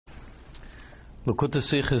L'kutei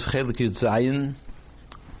Sicha is Chelek Yud Zayin,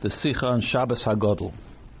 the Sicha on Shabbos Hagadol.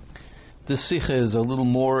 This Sicha is a little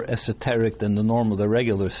more esoteric than the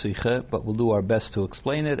regular Sicha, but we'll do our best to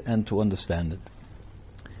explain it and to understand it.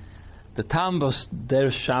 The Tam was der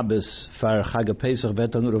Shabbos for Chag Pesach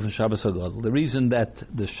betanur of Shabbos Hagadol. The reason that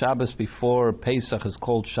the Shabbos before Pesach is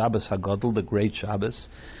called Shabbos Hagadol, the Great Shabbos,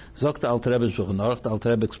 Zokt Alter Rebbe Shulchan Aruch. The Alter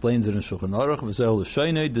Rebbe explains it in Shulchan Aruch. V'zeh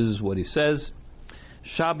l'shoinei. This is what he says.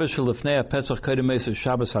 Shabbos shelifnei Pesach kodem meser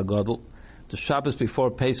Shabbos Hagadol. The Shabbos before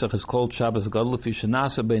Pesach is called Shabbos Hagadol l'fi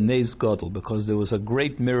shenasa b'nez Gadol, because there was a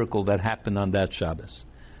great miracle that happened on that Shabbos.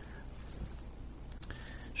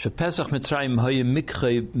 Shepesach Mitzrayim hoye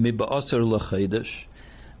mikche miba'aser l'chodesh.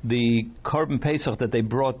 The korban Pesach that they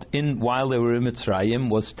brought in while they were in Mitzrayim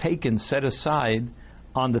was taken, set aside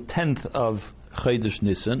on the 10th of Chodesh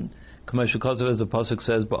Nisan. As the pasuk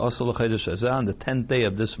says, "Ba'asar l'chodesh hazeh," on the 10th day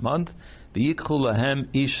of this month, v'yikchu lahem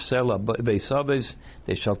ish sela beisaves.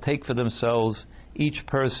 They shall take for themselves each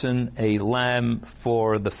person a lamb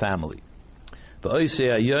for the family. V'oisei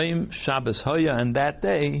hayoim Shabbos hoya, and that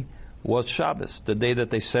day was Shabbos, the day that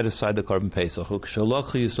they set aside the korban Pesach.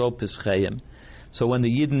 U'kshalochu Yisrael pischayim. So when the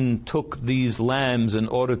Yidden took these lambs in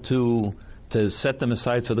order to set them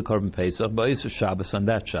aside for the korban Pesach, ba'isur Shabbos, on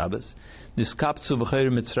that Shabbos, niskaptzu v'chayr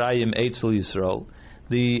Mitzrayim eitzel Yisrael.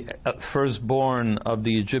 The firstborn of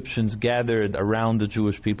the Egyptians gathered around the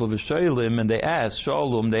Jewish people, v'shoilim, and they asked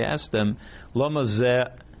them, Lama zeh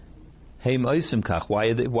heim oisim kach, why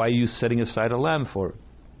are you setting aside a lamb for?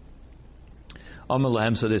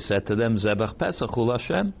 Amar so they said to them, Zebach Pesach ul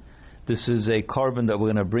Hashem. This is a korban that we're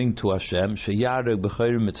going to bring to Hashem. Sheyareg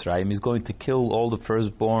b'chayr Mitzrayim. He's going to kill all the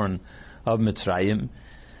firstborn of Mitzrayim.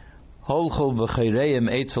 Holchol b'chayreim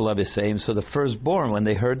eitzel aviseim. So the firstborn, when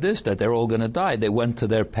they heard this, that they're all going to die, they went to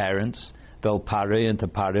their parents, Vel Parei, and to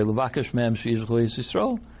Parei levakesh mehem sheyichlu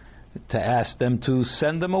Yisrael, to ask them to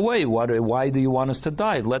send them away. Why do you want us to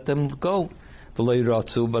die? Let them go. V'lo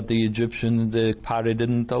yiratzu, but the Parei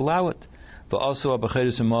didn't allow it. But also, so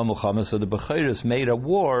the Bechiris made a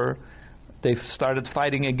war. They started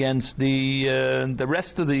fighting against the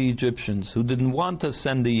rest of the Egyptians who didn't want to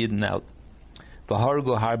send the Yidden out.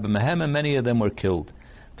 And many of them were killed.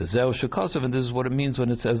 And this is what it means when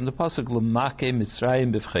it says in the pasuk,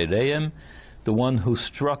 the one who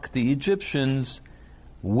struck the Egyptians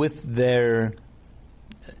with their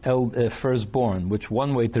firstborn. Which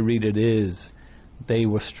one way to read it is, they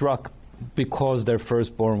were struck because their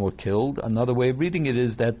firstborn were killed. Another way of reading it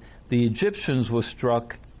is that the Egyptians were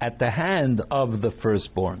struck at the hand of the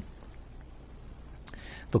firstborn.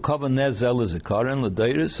 So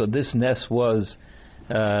this nes was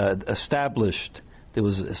established. There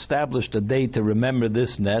was established a day to remember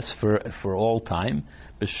this nes for all time.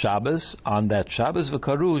 B'Shabbos, on that Shabbos,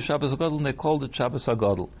 v'karu Shabbos Hagadol, and they called it Shabbos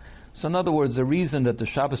Hagadol. So in other words, the reason that the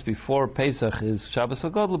Shabbos before Pesach is Shabbos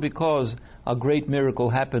Hagadol, because a great miracle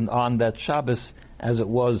happened on that Shabbos as it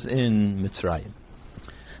was in Mitzrayim.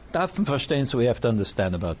 So we have to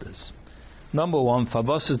understand about this. Number one,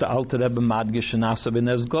 Favos is the Alter Rebbe Madgish and Asa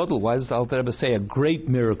b'nez Gadol. Why does the Alter Rebbe say a great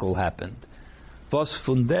miracle happened? Vos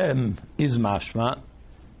von dem is mashma,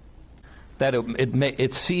 that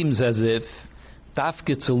it seems as if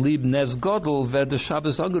Dafke zu lieb Nes Gadol the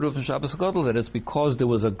Shabbos Agaruf and Shabbos Hagadol, that it's because there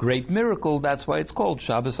was a great miracle, that's why it's called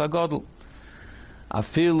Shabbos Hagadol.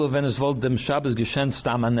 Afilu wenn es volt dem Shabbos geschehen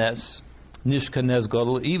stam nes, nicht kein Nes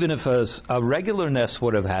Gadol, even if a regular nes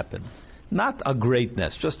would have happened, not a great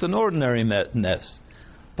nes, just an ordinary nes.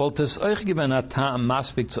 Volt es euch geben a ta'am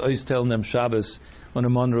maspik zu oisteln dem Shabbos und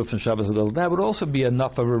dem Onruf and Shabbos Hagadol. That would also be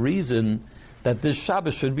enough of a reason that this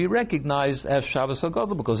Shabbos should be recognized as Shabbos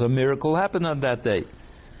Hagadol, because a miracle happened on that day.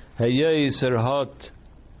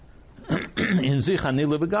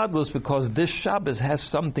 Because this Shabbos has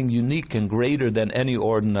something unique and greater than any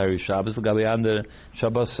ordinary Shabbos,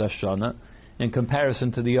 in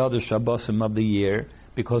comparison to the other Shabbosim of the year,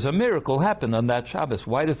 because a miracle happened on that Shabbos.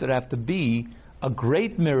 Why does it have to be a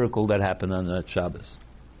great miracle that happened on that Shabbos?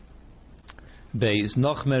 Beis,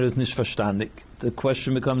 noch mehr ist nicht verstandig. The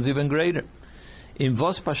question becomes even greater. In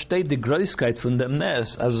was versteht die Größkeit von dem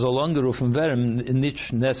Nes, als so lange gerufen werden,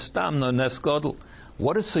 nicht Nes Stam, nor Nes Gadol?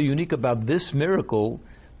 What is so unique about this miracle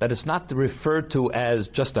that it's not referred to as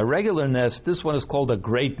just a regular Nes? This one is called a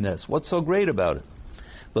great Nes. What's so great about it?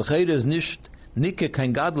 Is nicht Nike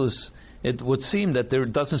kein Gadlus. It would seem that there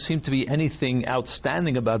doesn't seem to be anything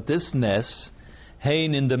outstanding about this Nes,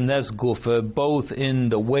 Hein in dem Nes Gufe, both in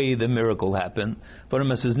the way the miracle happened, but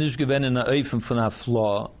es ist nicht gewesen in der Öfen von a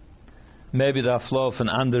flaw, maybe the flaw von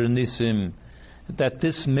anderen Nisim, that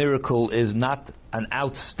this miracle is not an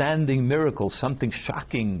outstanding miracle, something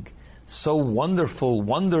shocking, so wonderful,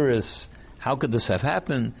 wondrous, How could this have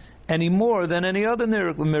happened any more than any other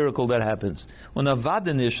miracle that happens? When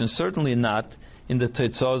avadinish, and certainly not in the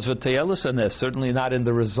teitzos v'teyelis anes, certainly not in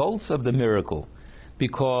the results of the miracle,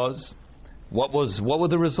 because what were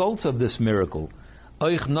the results of this miracle?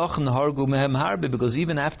 Because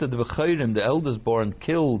even after the Bechayrim, the eldest born,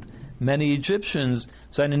 killed many Egyptians,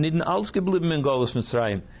 the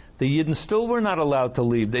Yidden still were not allowed to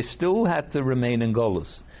leave. They still had to remain in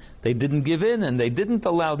Golus. They didn't give in, and they didn't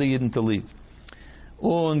allow the Yidden to leave.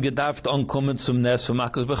 And in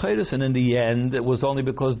the end, it was only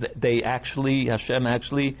because Hashem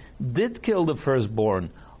actually did kill the firstborn.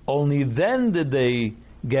 Only then did they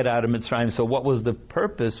get out of Mitzrayim. So what was the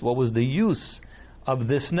purpose? What was the use of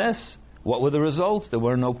this ness? What were the results? There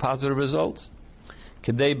were no positive results.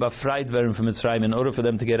 In order for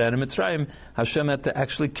them to get out of Mitzrayim, Hashem had to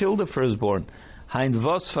actually kill the firstborn. So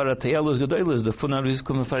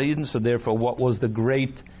therefore, what was the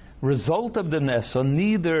great result of the ness? So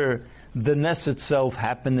neither the ness itself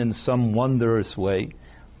happened in some wondrous way,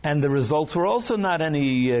 and the results were also not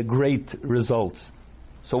any great results.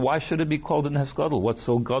 So why should it be called a nes gadol? What's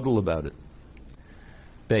so gadol about it?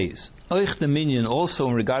 Beis. Oich the minion also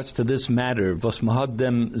in regards to this matter,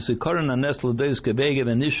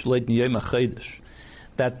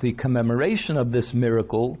 that the commemoration of this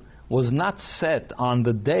miracle was not set on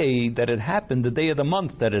the day that it happened, the day of the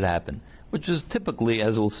month that it happened, which is typically,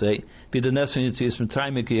 as we'll say, which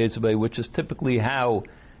is typically how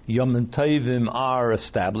Yom Tovim are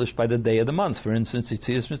established, by the day of the month. For instance,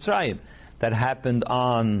 Yetzias Mitzrayim, that happened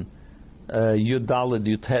on Yud Daled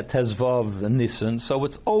Tezvav Nisan, so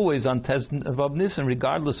it's always on Tezvav Nisan,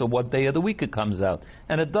 regardless of what day of the week it comes out.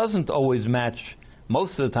 And it doesn't always match,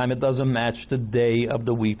 most of the time it doesn't match the day of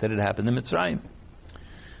the week that it happened in Mitzrayim.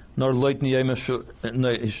 Nor but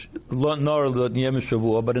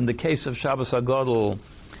in the case of Shabbos Hagadol,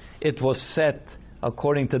 it was set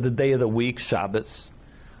according to the day of the week, Shabbos.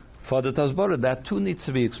 For the Tazbara, that too needs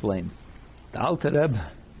to be explained. The Alter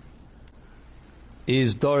Rebbe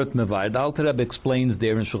is Dorit Mevar. The Alter Rebbe explains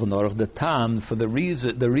there in Shulchan Aruch the tam, for the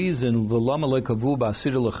reason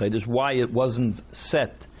why it wasn't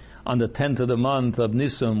set on the 10th of the month of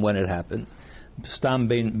Nisan when it happened. As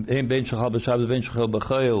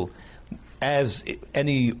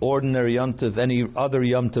any ordinary Yom Tov, any other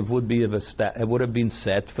Yom Tov would have been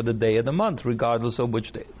set for the day of the month, regardless of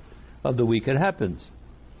which day of the week it happens.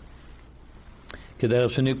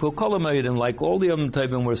 Like all the Yom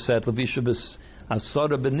Tovim were set,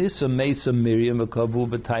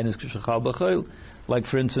 like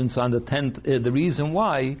for instance on the 10th, the reason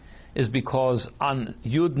why is because on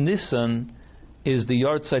Yud Nisan is the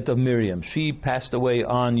yahrzeit of Miriam. She passed away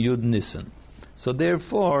on Yud Nisan, so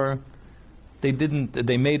therefore they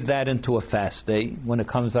made that into a fast day when it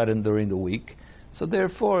comes out during the week. So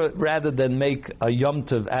therefore, rather than make a Yom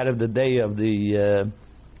Tov out of the day of the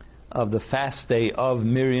fast day of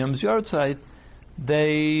Miriam's yahrzeit,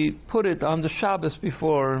 they put it on the Shabbos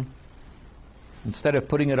before. Instead of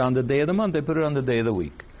putting it on the day of the month, they put it on the day of the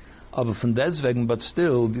week. But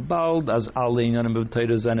still,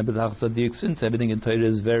 since everything in Torah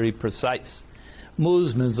is very precise,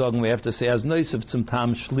 we have to say as noisef zum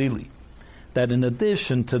tam shlili, that in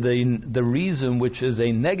addition to the reason which is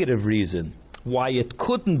a negative reason why it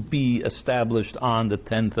couldn't be established on the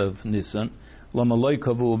 10th of Nisan,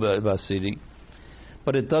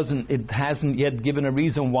 but it hasn't yet given a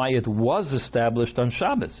reason why it was established on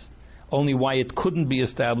Shabbos, only why it couldn't be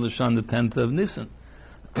established on the 10th of Nisan.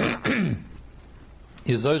 In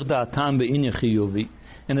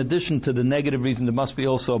addition to the negative reason, there must be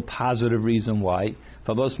also a positive reason why.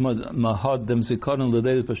 Why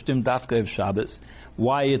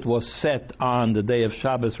it was set on the day of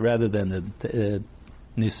Shabbos rather than the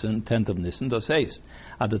Nisan, 10th of Nisan.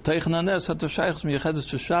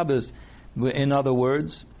 In other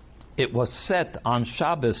words, it was set on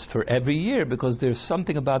Shabbos for every year because there's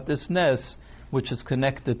something about this Nes which is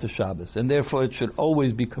connected to Shabbos, and therefore it should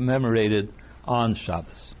always be commemorated on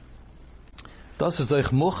Shabbos.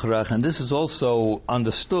 And this is also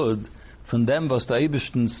understood from them was the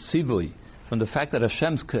Eibishten's Tzivui, from the fact that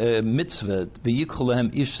Hashem's mitzvah,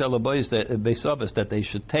 that they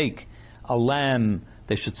should take a lamb,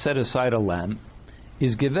 they should set aside a lamb,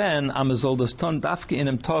 is given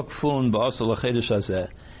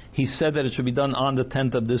he said that it should be done on the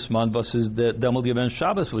 10th of this month versus the Demel Given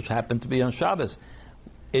Shabbos, which happened to be on Shabbos.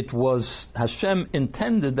 It was Hashem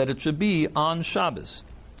intended that it should be on Shabbos.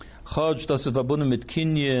 Even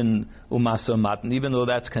though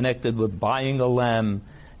that's connected with buying a lamb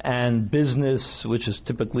and business, which is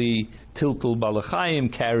typically tiltul balachayim,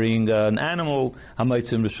 carrying an animal,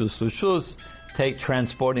 hamaitzim reshus reshus,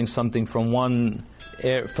 transporting something from one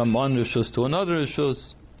rishus to another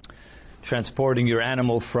rishus, transporting your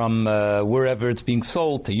animal from wherever it's being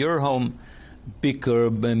sold to your home.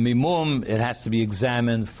 Bikur mimum, it has to be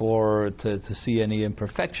examined to see any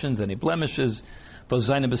imperfections, any blemishes. All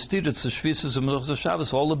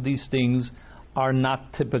of these things are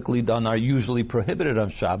not typically done, are usually prohibited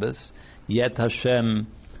on Shabbos. Yet Hashem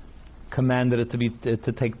commanded it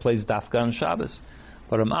to take place dafka on Shabbos.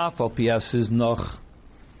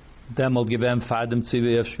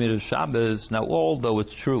 Now, although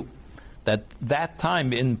it's true that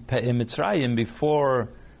time in Mitzrayim, before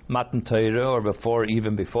Matan Torah, or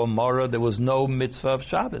even before Mara, there was no mitzvah of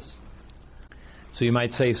Shabbos. So you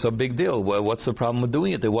might say, so big deal. Well, what's the problem with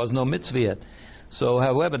doing it? There was no mitzvah yet. So,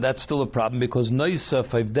 however, that's still a problem, because Noisa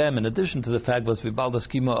them, in addition to the fact that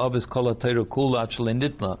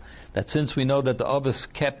since we know that the Avos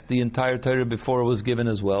kept the entire Torah before it was given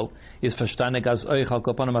as well, is verstandig as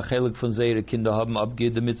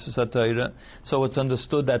so it's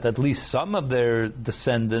understood that at least some of their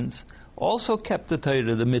descendants also kept the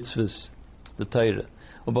Torah, the mitzvahs, the Torah.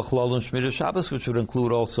 Which would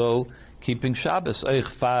include also keeping Shabbos,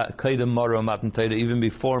 even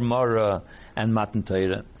before Mara and Matan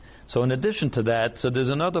Torah. So in addition to that, so there's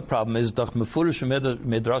another problem, is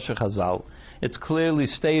it's clearly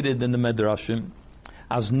stated in the Medrashim,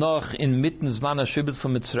 as noch in mitten Zman HaShibud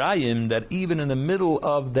from Mitzrayim, that even in the middle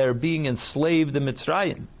of their being enslaved in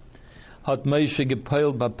Mitzrayim, hat Moshe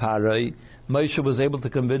gepeiled by Parai, Moshe was able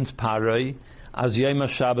to convince Parai, as Yom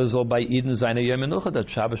HaShabbos or by Eden seine Yom HaNucha, that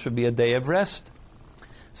Shabbos should be a day of rest.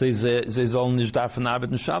 So they sollen nicht darfen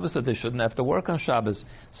arbeiten Shabbos, that they shouldn't have to work on Shabbos.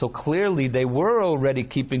 So clearly they were already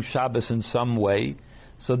keeping Shabbos in some way,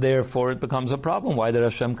 so therefore it becomes a problem. Why did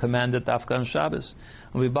Hashem command it after on Shabbos?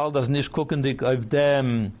 Und wie bald das nicht guckendig auf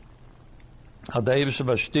dem hat der Eibusher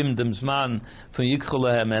bestimmt dem Zman von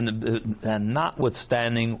Yikchulehem, and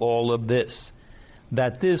notwithstanding all of this,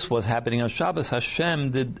 that this was happening on Shabbos,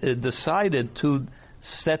 Hashem decided to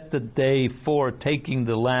set the day for taking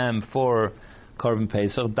the lamb for Korban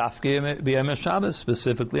Pesach, Dafke B'Yom Shabbos,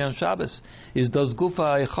 specifically on Shabbos. Is das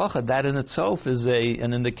Gufa Eichacha, that in itself is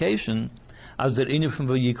an indication, as der Inyan from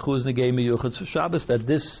V'Yichuz Negei Meyuchatz for Shabbos, that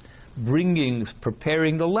this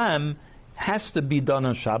preparing the lamb has to be done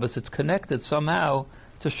on Shabbos. It's connected somehow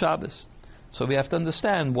to Shabbos. So we have to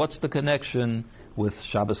understand what's the connection with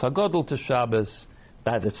Shabbos Hagadol to Shabbos,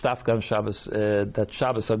 that it's Dafka on Shabbos, that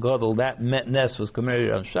Shabbos Hagadol, that nest was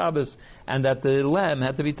commemorated on Shabbos, and that the lamb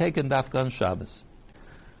had to be taken Dafka on Shabbos.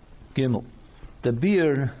 Gimel. The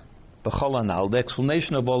beer, the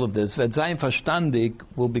explanation of all of this, Vedzayin Verstandig,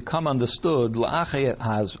 will become understood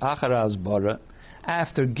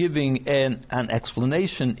after giving an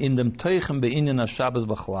explanation in the Teichen Be'inyan Shabbos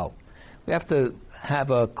B'chlal. We have to have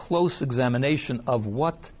a close examination of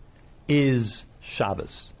what is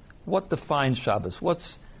Shabbos. What defines Shabbos?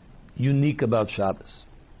 What's unique about Shabbos?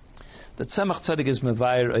 The Tzemach Tzedek is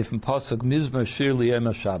mevayer oifem pasuk Mizmor Shir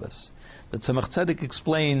L'Yom Shabbos. The Tzemach Tzedek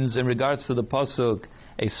explains in regards to the pasuk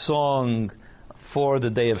a song for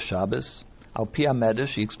the day of Shabbos. Al Pi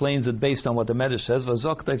HaMedrash, he explains it based on what the Medrash says.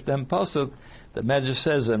 V'zok dem pasuk. The Medrash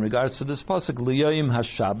says in regards to this pasuk L'Yom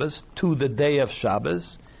HaShabbos, to the day of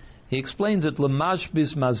Shabbos. He explains it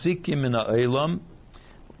L'mashbis Mazikim in Ha'olam.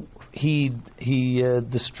 He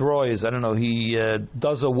destroys, he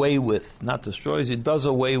does away with, not destroys, he does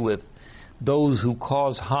away with those who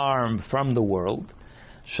cause harm from the world.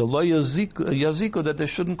 Shelo yaziku, that they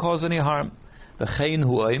shouldn't cause any harm. The chein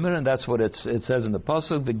hu oimer, and that's what it says in the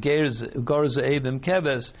pasuk. The garz edim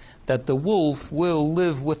keves, that the wolf will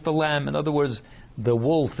live with the lamb. In other words, the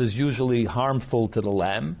wolf is usually harmful to the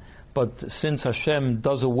lamb, but since Hashem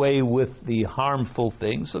does away with the harmful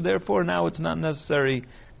things, so therefore now it's not necessary.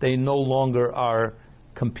 They no longer are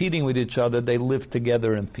competing with each other. They live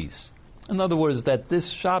together in peace. In other words, that this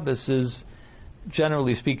Shabbos is,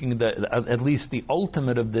 generally speaking, at least the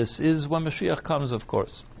ultimate of this is when Mashiach comes, of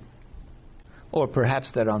course. Or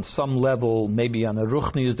perhaps that on some level, maybe on a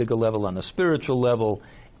ruchniistic level, on a spiritual level,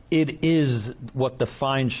 it is what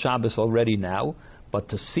defines Shabbos already now. But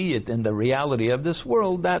to see it in the reality of this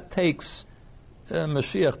world, that takes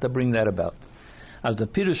Mashiach to bring that about. As the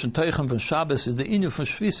Pirush and Teichen from Shabbos is the Inyan from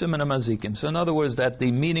Shvisim and Amazikim. So in other words, that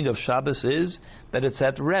the meaning of Shabbos is that it's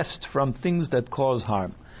at rest from things that cause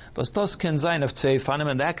harm. And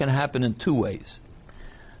that can happen in two ways.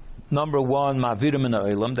 Number one, Ma'avirim in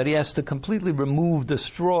Ha'olam, that he has to completely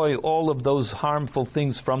destroy all of those harmful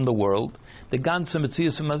things from the world. The Ganze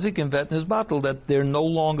Metzias and Mazikim vet in his battle, that there no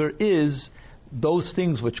longer is those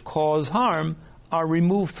things which cause harm are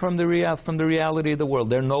removed from the reality of the world.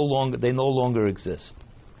 They no longer exist.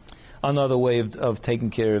 Another way of taking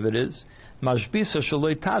care of it is mashbisa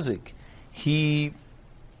shaloi tazik. He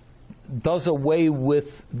does away with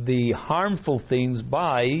the harmful things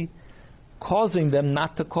by causing them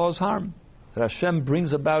not to cause harm. That Hashem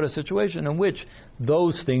brings about a situation in which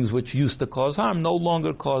those things which used to cause harm no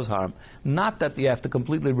longer cause harm. Not that you have to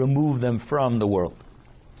completely remove them from the world.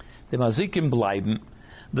 The mazikim bleiben,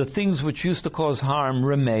 the things which used to cause harm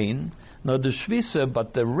remain. No the shvisa,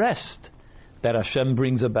 but the rest that Hashem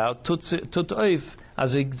brings about, tut oif,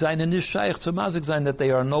 as seine nicht shaykh zu mazik sein, that they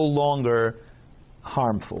are no longer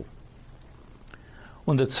harmful.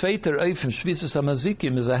 Und der zweite oif im shvisas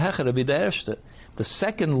hamazikim is a hechere wie der erste. The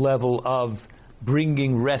second level of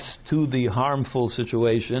bringing rest to the harmful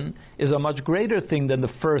situation is a much greater thing than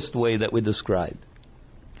the first way that we described.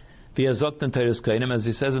 As he says in Teres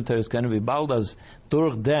Keinem, wie bald as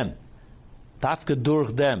durch dem, tafke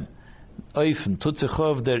durch dem, öfen, tut sich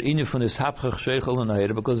auf der Inne von is hapchach sheichel und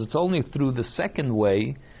heire, because it's only through the second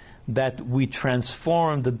way that we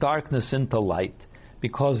transform the darkness into light.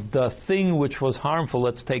 Because the thing which was harmful,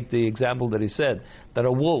 let's take the example that he said, that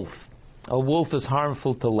a wolf is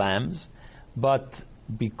harmful to lambs, but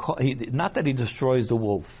not that he destroys the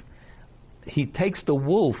wolf. He takes the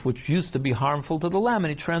wolf, which used to be harmful to the lamb,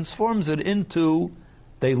 and he transforms it into,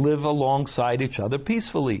 they live alongside each other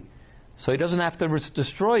peacefully. So he doesn't have to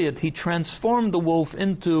destroy it. He transformed the wolf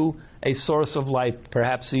into a source of light,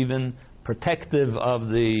 perhaps even protective of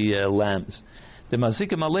the lambs. The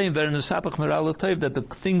mazikim aleim ve'ernusapach meralatev, that the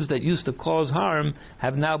things that used to cause harm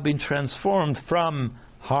have now been transformed from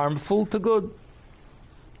harmful to good.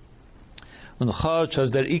 And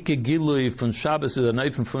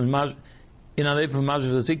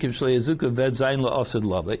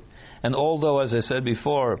although, as I said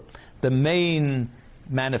before, the main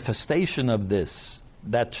manifestation of this,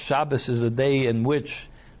 that Shabbos is a day in which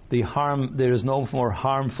there is no more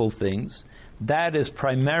harmful things, that is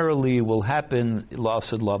primarily will happen when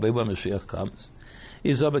Mashiach comes.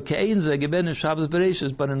 But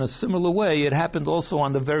in a similar way, it happened also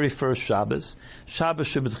on the very first Shabbos. Shabbos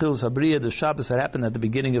Shebetchilas Habriya, the Shabbos that happened at the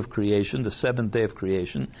beginning of creation, the seventh day of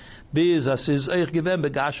creation. That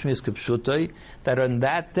on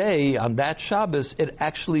that day, on that Shabbos, it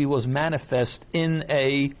actually was manifest in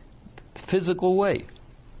a physical way.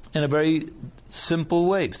 In a very simple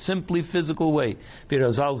way, simply physical way.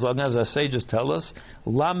 As our sages tell us,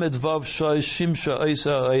 the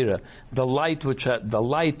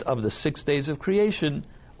light of the 6 days of creation,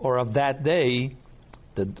 or of that day,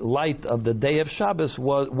 the light of the day of Shabbos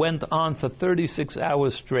went on for 36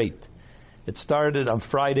 hours straight. It started on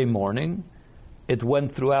Friday morning, it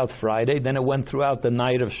went throughout Friday, then it went throughout the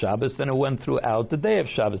night of Shabbos, then it went throughout the day of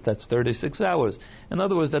Shabbos. That's 36 hours. In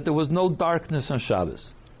other words, that there was no darkness on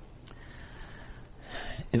Shabbos.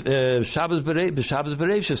 Shabbos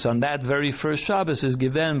Bereishis, on that very first Shabbos, is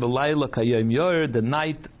given v'layla kayom yor. The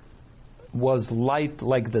night was light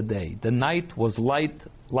like the day. The night was light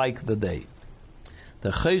like the day.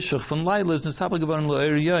 The cheshach from layla is nisabel gebaron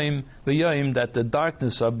lo'er yom v'yom, that the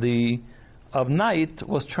darkness of night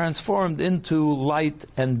was transformed into light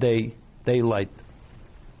and daylight.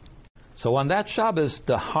 So on that Shabbos,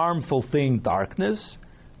 the harmful thing, darkness,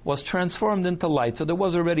 was transformed into light. So there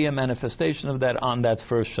was already a manifestation of that on that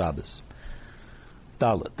first Shabbos.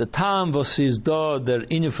 The tam was is da der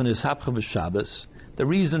inne von is hapche Shabbos. The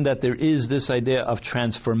reason that there is this idea of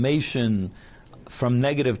transformation from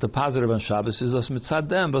negative to positive on Shabbos is as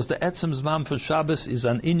mitzadem was the etzem zman for Shabbos is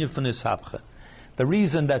an inne von is hapche. The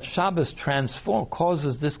reason that Shabbos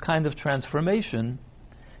causes this kind of transformation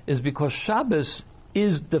is because Shabbos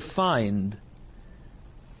is defined.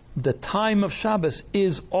 The time of Shabbos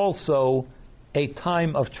is also a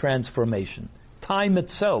time of transformation. Time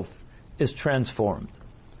itself is transformed.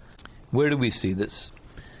 Where do we see this?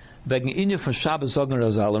 In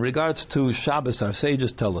regards to Shabbos, our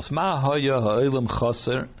sages tell us,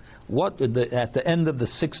 what at the end of the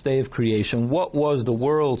 6th day of creation, what was the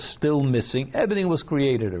world still missing? Everything was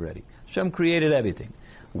created already. Hashem created everything.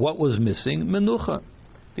 What was missing? Menucha.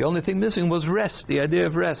 The only thing missing was rest, the idea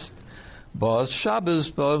of rest. Bas Shabbos,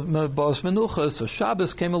 bas Menucha. So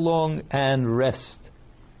Shabbos came along and rest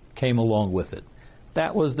came along with it.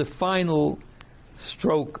 That was the final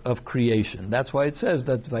stroke of creation. That's why it says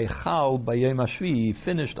that Vaychal Bayom Hashvi, he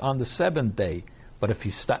finished on the 7th day. But if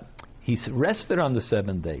he rested on the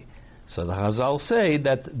 7th day. So the Chazal say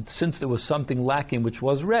that since there was something lacking, which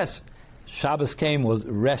was rest, Shabbos came,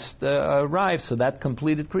 rest arrived, so that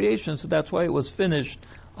completed creation. So that's why it was finished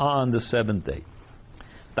on the 7th day.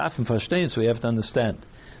 So we have to understand.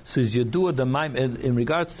 In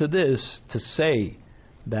regards to this, to say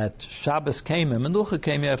that Shabbos came and Menucha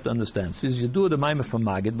came, you have to understand. Since you do the Maimah from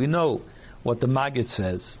Magid, we know what the Magid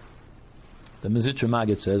says. The Mezitcher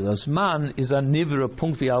Magid says, Asman is a nivra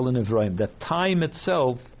punkt v'al nivroim. That time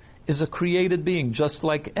itself is a created being, just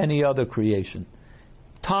like any other creation.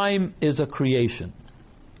 Time is a creation.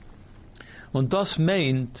 Und das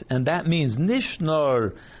meint, and that means, nicht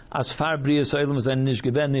nur as far Brias Olam sein nicht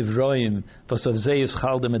gewen nivroim, was auf sie ist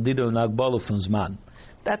chalde medido und agbalo von Zman.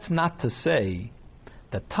 That's not to say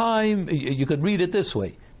that time, you could read it this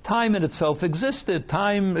way, time in itself existed.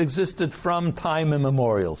 Time existed from time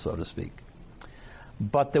immemorial, so to speak.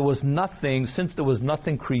 But there was nothing, since there was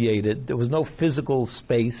nothing created, there was no physical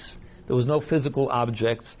space, there was no physical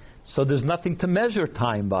objects, so there's nothing to measure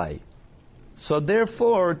time by. So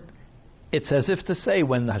therefore, it's as if to say,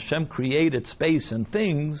 when Hashem created space and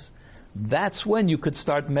things, that's when you could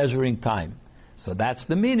start measuring time. So that's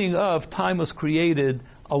the meaning of time was created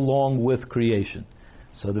along with creation.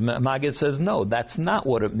 So the Maggid says, no, that's not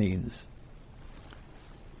what it means.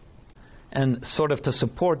 And sort of to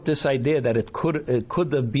support this idea that it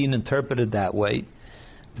could have been interpreted that way,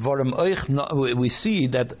 we see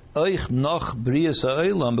that euch noch brias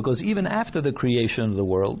ha'olam, because even after the creation of the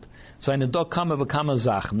world,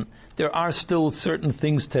 there are still certain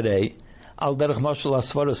things today. Al derech mashal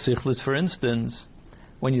asvara sichlis, for instance,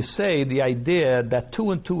 when you say the idea that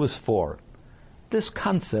 2 and 2 is 4, this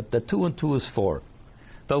concept that 2 and 2 is 4,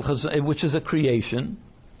 which is a creation.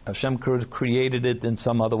 Hashem could have created it in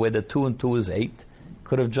some other way, that 2 and 2 is 8.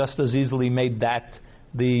 Could have just as easily made that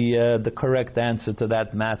the correct answer to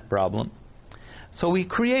that math problem. So he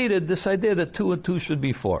created this idea that 2 and 2 should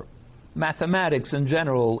be 4. Mathematics in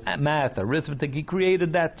general, math, arithmetic, he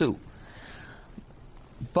created that too.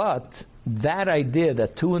 But that idea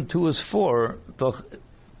that 2 and 2 is 4,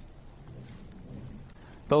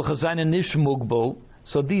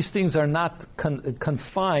 so these things are not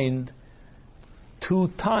confined to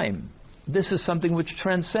time. This is something which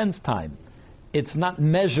transcends time. It's not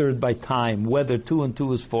measured by time, whether 2 and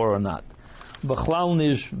 2 is 4 or not.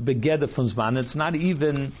 It's not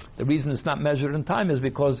even, the reason it's not measured in time is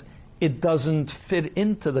because it doesn't fit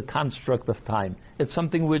into the construct of time. It's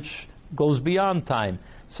something which goes beyond time.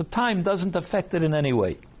 So time doesn't affect it in any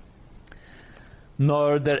way.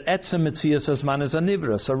 Nor der etzem metzias asman is a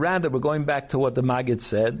nivra. So rather, we're going back to what the Maggid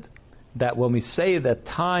said, that when we say that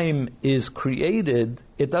time is created,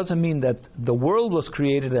 it doesn't mean that the world was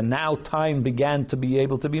created and now time began to be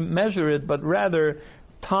able to be measured, but rather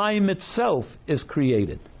time itself is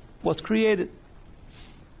created. What's created?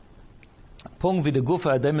 Just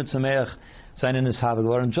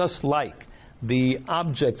like the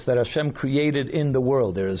objects that Hashem created in the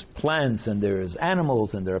world, there's plants and there's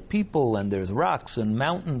animals and there are people and there's rocks and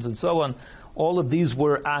mountains and so on. All of these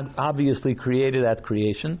were obviously created at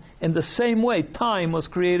creation. In the same way, time was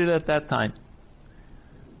created at that time.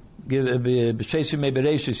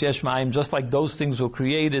 Just like those things were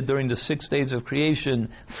created during the 6 days of creation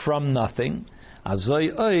from nothing. So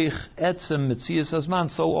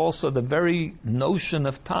also the very notion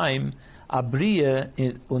of time,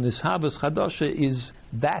 is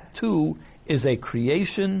that too is a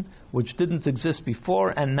creation which didn't exist before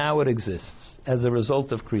and now it exists as a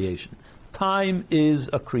result of creation. Time is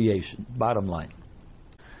a creation, bottom line.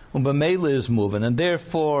 B'meila is moving, and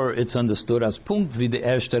therefore it's understood as punkt wie the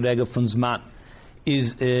erste Regel von Zman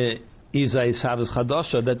is a Ishavas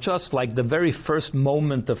Chadasha, that just like the very first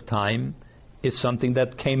moment of time is something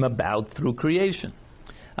that came about through creation.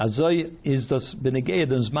 Azoy is das benegei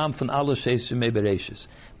den Zman von alle Sheishim Bereishis.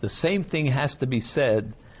 The same thing has to be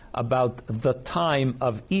said about the time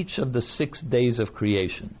of each of the 6 days of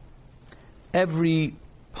creation. Every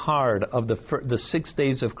part of the 6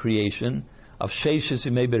 days of creation, of Sheishis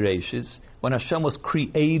Yimei Bereishis, when Hashem was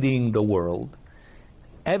creating the world,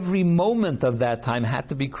 every moment of that time had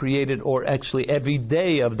to be created, or actually every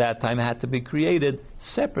day of that time had to be created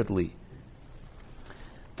separately.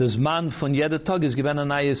 The Zman von jeder Tag is given a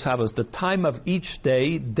nayis havas. The time of each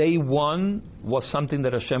day, day 1 was something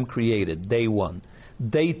that Hashem created, day 1.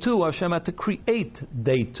 Day 2, Hashem had to create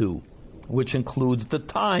day 2, which includes the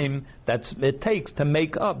time that it takes to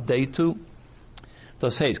make up day 2.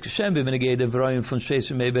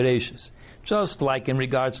 Just like in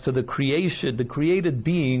regards to the creation, the created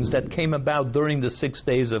beings that came about during the 6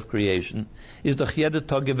 days of creation, is the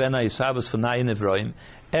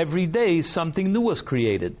every day something new was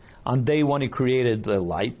created. On day 1 he created the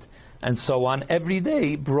light, and so on. Every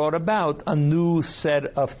day brought about a new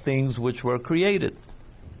set of things which were created.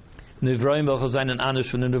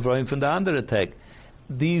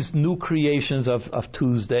 These new creations of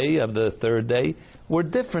Tuesday, of the 3rd day, were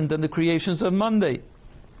different than the creations of Monday.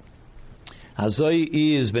 Hazoi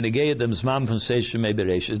is benegayadem zman from seishem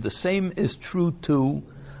bereishis. The same is true too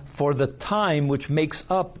for the time which makes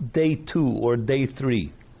up day 2 or day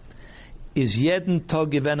 3. Is jeden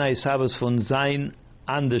Tag gewesen Shabbos von sein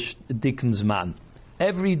anders dicken Zman.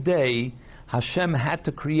 Every day Hashem had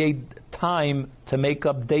to create time to make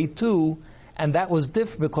up day 2, and that was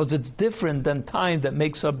different because it's different than time that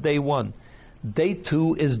makes up day 1. Day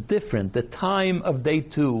 2 is different. The time of day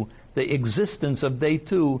 2, the existence of day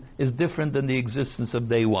 2 is different than the existence of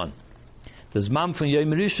day 1. The Zman from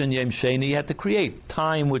Yom Rishon, Yom Sheni, you had to create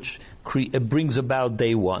time which brings about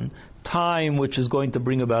day 1, time which is going to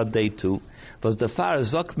bring about day 2. Was the far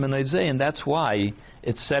zokt men and that's why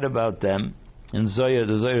it's said about them in Zohar.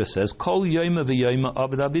 The Zohar says, Kol yoyma v'yoyma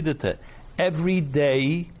abed abidete. Every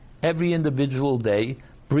day, every individual day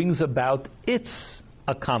brings about its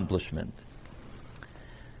accomplishment.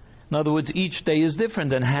 In other words, each day is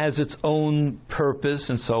different and has its own purpose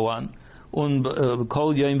and so on.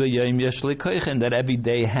 Kol yoyim v'yoyim yesh lekochen, that every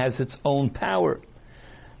day has its own power.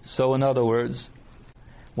 So in other words,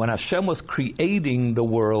 when Hashem was creating the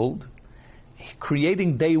world,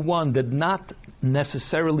 creating day 1 did not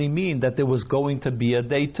necessarily mean that there was going to be a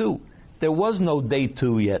day 2. There was no day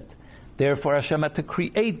 2 yet. Therefore Hashem had to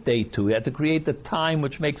create day 2. He had to create the time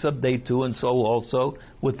which makes up day 2, and so also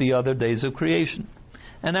with the other days of creation.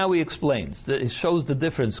 And now he explains. It shows the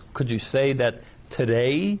difference. Could you say that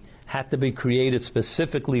today had to be created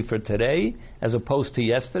specifically for today as opposed to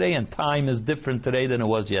yesterday, and time is different today than it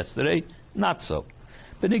was yesterday? Not so.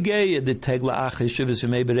 But in regards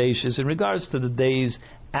to the days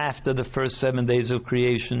after the first 7 days of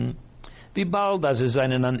creation, since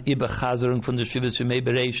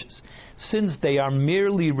they are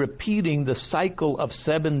merely repeating the cycle of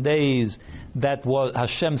 7 days that was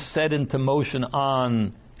Hashem set into motion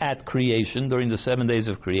on at creation, during the 7 days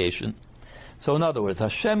of creation. So in other words,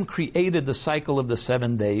 Hashem created the cycle of the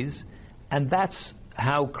 7 days, and that's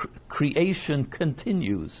how creation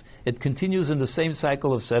continues. It continues in the same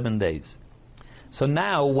cycle of 7 days. So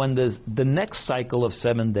now when the next cycle of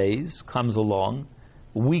 7 days comes along,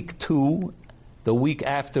 week 2, the week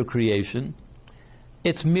after creation,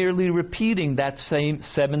 it's merely repeating that same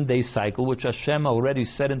 7-day cycle which Hashem already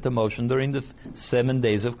set into motion during the 7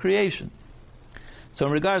 days of creation. So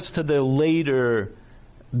in regards to the later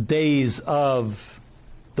days of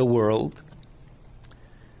the world,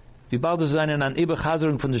 either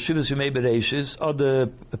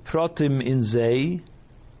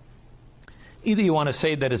you want to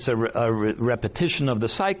say that it's a repetition of the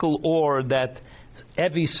cycle, or that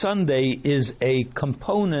every Sunday is a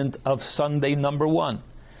component of Sunday number 1.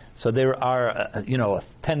 So there are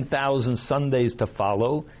 10,000 Sundays to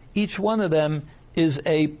follow. Each one of them is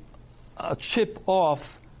a chip off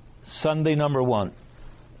Sunday number 1.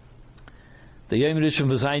 The Yom Rishon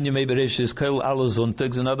v'Zayin Yomei Bereishis is Kol Alle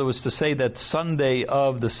Sonntags. In other words, to say that Sunday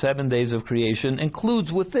of the 7 days of creation includes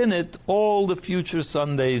within it all the future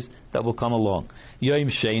Sundays that will come along. Yom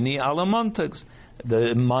Sheni Alle Montags.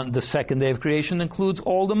 The second day of creation includes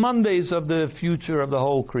all the Mondays of the future of the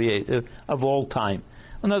whole of all time,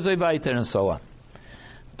 and so on.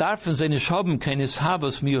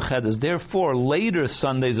 Therefore, later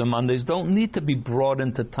Sundays and Mondays don't need to be brought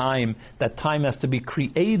into time. That time has to be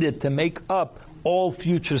created to make up all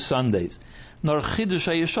future Sundays. Nor chidush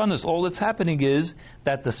hayeshanos. All that's happening is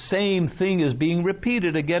that the same thing is being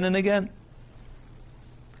repeated again and again.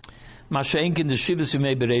 But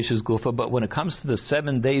when it comes to the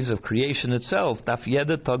 7 days of creation itself,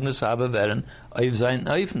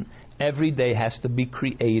 every day has to be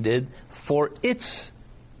created for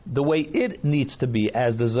the way it needs to be.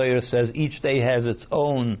 As the Zohar says, each day has its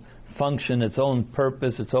own function, its own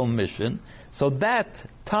purpose, its own mission. So that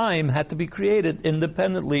time had to be created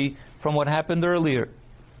independently from what happened earlier.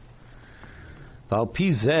 So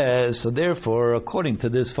therefore, according to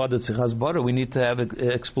this Father Tzichas Bara, we need to have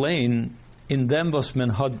explain in them was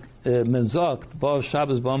men sagt ba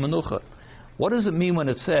Shabbos ba menucha. What does it mean when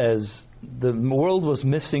it says the world was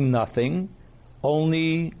missing nothing,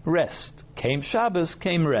 only rest? Came Shabbos,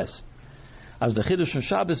 came rest. As the Chiddush of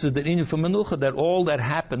Shabbos is the inyan for menucha, that all that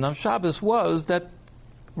happened on Shabbos was that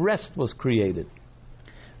rest was created.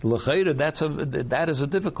 L'chayra, that is a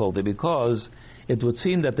difficulty, because it would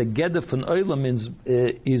seem that the Gedder von Olam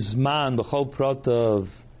is man, the whole prat of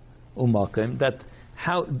Umakim, that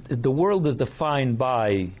how the world is defined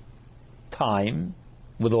by time,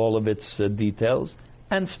 with all of its details,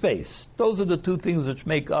 and space. Those are the two things which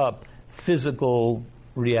make up physical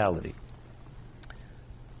reality.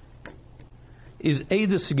 Is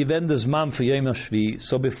Eides Gewendes Man for Yom HaShvi,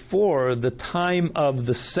 so before the time of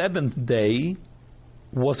the 7th day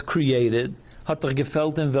was created, Hat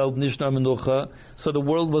gefällt in Welt nicht nur Menucha. So the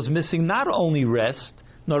world was missing not only rest,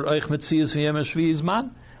 nor euch Metzias v'yem shvi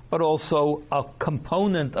zman, but also a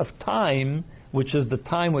component of time, which is the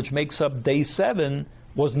time which makes up day 7,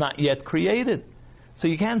 was not yet created. So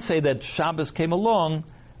you can't say that Shabbos came along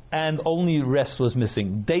and only rest was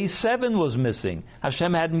missing. Day 7 was missing.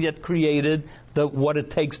 Hashem hadn't yet created what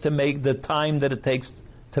it takes to make the time that it takes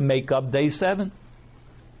to make up day 7.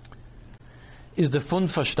 Is the fun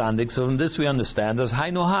verstandig? So from this we understand as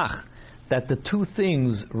Hainohach, that the two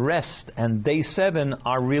things, rest and day 7,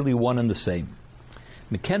 are really one and the same.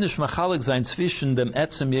 You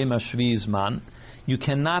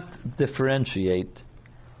cannot differentiate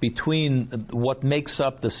between what makes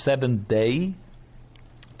up the 7th day,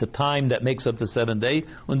 the time that makes up the 7th day,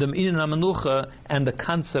 and the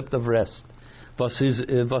concept of rest,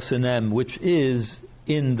 which is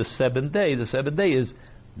in the 7th day. The 7th day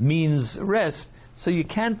means rest, so you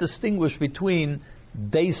can't distinguish between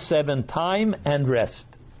day 7 time and rest.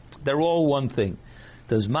 They're all one thing.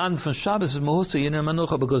 The Zman from Shabbos is Mehusa Yinei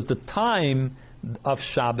Manucha, because the time of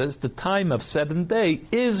Shabbos, the time of 7th day,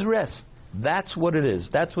 is rest. That's what it is.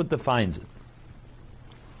 That's what defines it.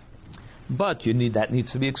 But that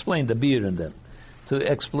needs to be explained. The beer in them to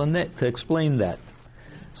explain that.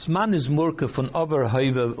 Zman is murke von over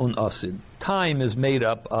hoive und asid. Time is made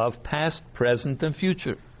up of past, present, and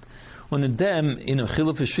future. Und in them in a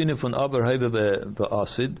chiluf von over hoive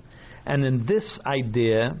asid, and in this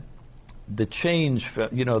idea, the change,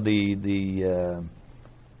 the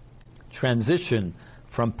transition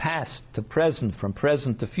from past to present, from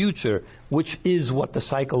present to future, which is what the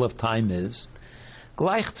cycle of time is.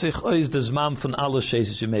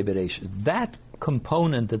 That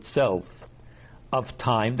component itself of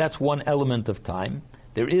time, that's one element of time.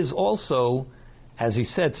 There is also, as he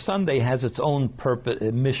said, Sunday has its own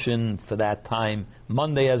mission for that time.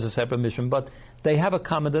 Monday has a separate mission, but they have a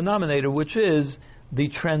common denominator, which is the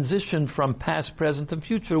transition from past, present, and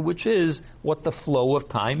future, which is what the flow of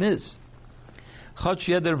time is.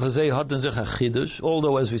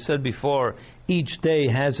 Although, as we said before, each day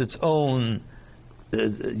has its own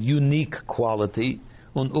unique quality,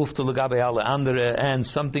 and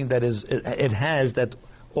something that it has that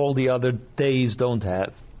all the other days don't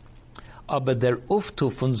have. Aber der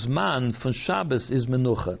Uftu von Zman von Shabbos is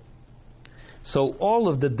Menucha. So all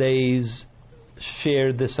of the days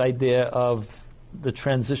share this idea of the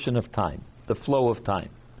transition of time, the flow of time.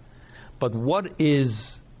 But what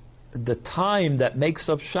is the time that makes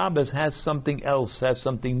up Shabbos has something else, has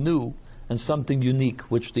something new and something unique,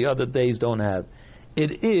 which the other days don't have.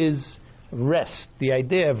 It is rest, the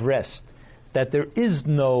idea of rest, that there is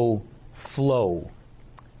no flow.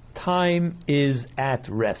 Time is at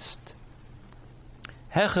rest.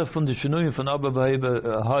 That's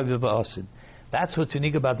what's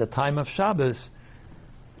unique about the time of Shabbos,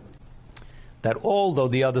 that although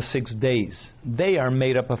the other 6 days, they are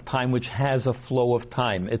made up of time which has a flow of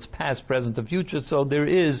time. It's past, present, and future, so there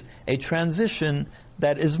is a transition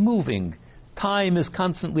that is moving. Time is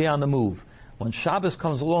constantly on the move. When Shabbos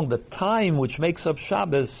comes along, the time which makes up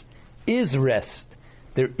Shabbos is rest.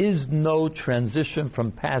 There is no transition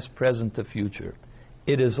from past, present to future.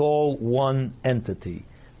 It is all one entity.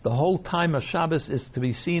 The whole time of Shabbos is to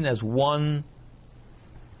be seen as one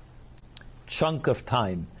chunk of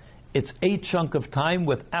time. It's a chunk of time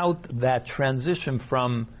without that transition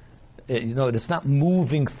from, it's not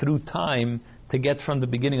moving through time to get from the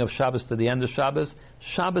beginning of Shabbos to the end of Shabbos.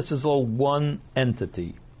 Shabbos is all one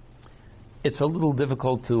entity. It's a little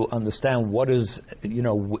difficult to understand what is,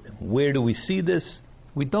 where do we see this?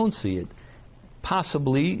 We don't see it.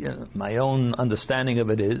 Possibly, my own understanding of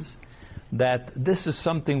it is that this is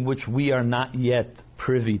something which we are not yet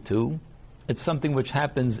privy to. It's something which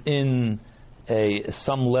happens in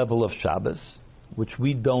some level of Shabbos, which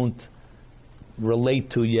we don't relate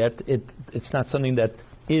to yet. It's not something that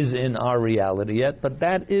is in our reality yet, but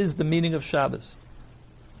that is the meaning of Shabbos.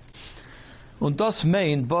 And that's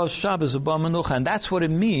what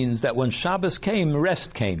it means, that when Shabbos came,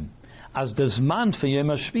 rest came. As the Zman for Yom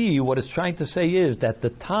HaShvi, what it's trying to say is that the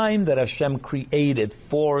time that Hashem created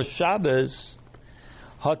for Shabbos,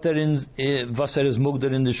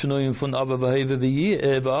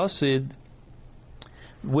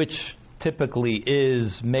 which typically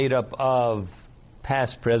is made up of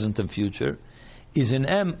past, present, and future, is in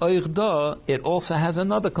it also has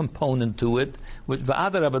another component to it, which in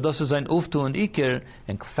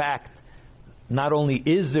fact, not only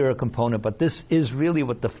is there a component, but this is really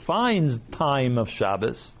what defines time of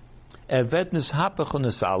Shabbos.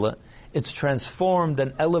 It's transformed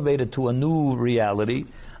and elevated to a new reality,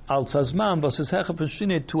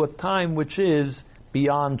 to a time which is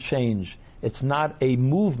beyond change. It's not a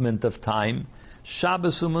movement of time.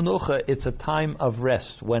 Shabbos u'menucha, it's a time of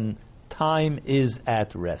rest, when time is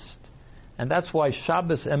at rest. And that's why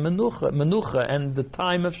Shabbos and menucha and the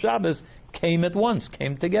time of Shabbos came at once,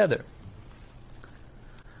 came together.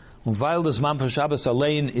 Weil das man for Shabbos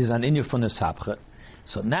allein is an inyan von der Sabche.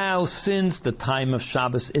 So now, since the time of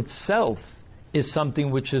Shabbos itself is something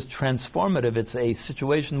which is transformative, it's a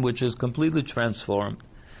situation which is completely transformed,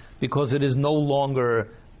 because it is no longer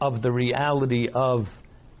of the reality of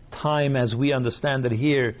time as we understand it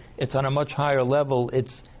here. It's on a much higher level.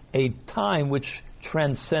 It's a time which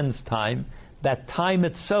transcends time. That time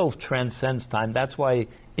itself transcends time. That's why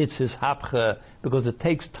it's his hapcha, because it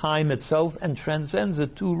takes time itself and transcends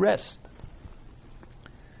it to rest.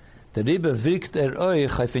 And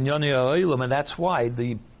that's why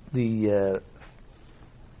the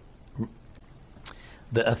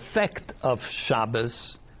effect of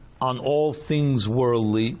Shabbos on all things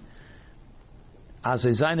worldly, as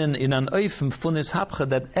in an oifem funis hapcha,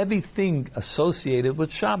 that everything associated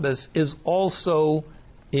with Shabbos is also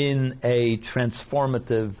in a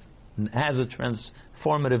transformative, has a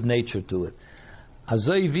transformative nature to it.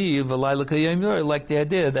 Like the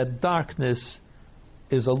idea that darkness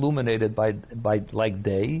is illuminated by like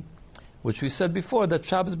day, which we said before, that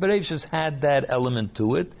Shabbos Bereishis had that element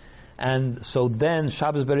to it, and so then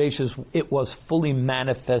Shabbos Bereishis, it was fully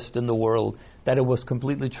manifest in the world, that it was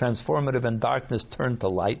completely transformative and darkness turned to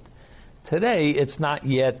light. Today, it's not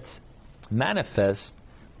yet manifest,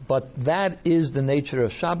 but that is the nature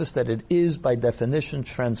of Shabbos, that it is by definition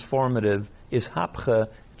transformative, is hapcha,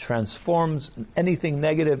 transforms anything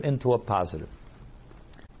negative into a positive.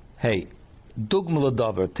 Hey, dugmul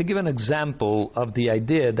davar, to give an example of the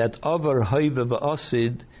idea that over hoive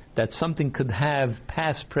v'asid, that something could have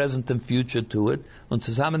past, present, and future to it,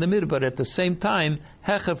 but at the same time,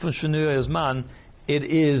 it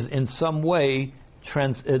is in some way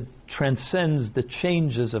it transcends the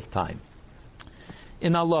changes of time.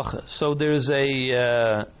 In halacha, so there's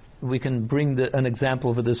a we can bring an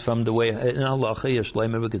example for this from the way in halacha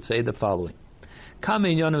yeshleima we could say the following: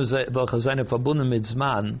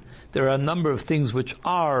 there are a number of things which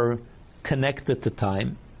are connected to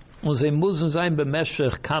time,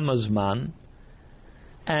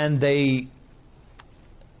 and they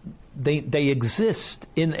exist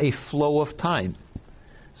in a flow of time.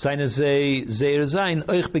 But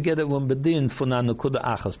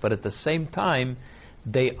at the same time,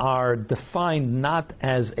 they are defined not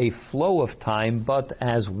as a flow of time, but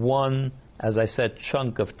as one, as I said,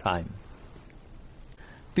 chunk of time.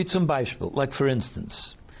 Like for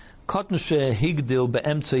instance, a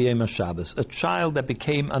child that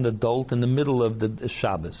became an adult in the middle of the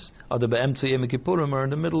Shabbos, or in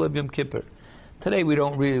the middle of Yom Kippur. Today we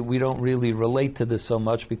don't really relate to this so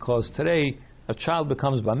much, because today a child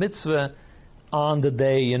becomes bar mitzvah on the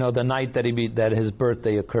day, the night that his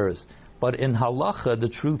birthday occurs. But in halacha, the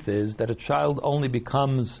truth is that a child only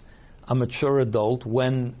becomes a mature adult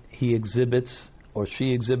when he exhibits or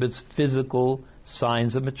she exhibits physical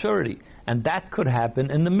signs of maturity. And that could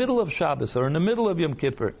happen in the middle of Shabbos or in the middle of Yom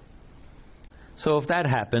Kippur. So if that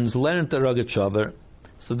happens, learn the Rogatchover.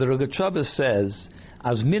 So the Rogatchover says,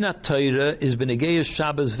 as minat Torah is benegei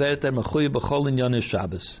Shabbos verter mechuy b'chol inyan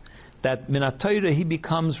Shabbos. That minat Torah, he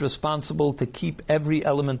becomes responsible to keep every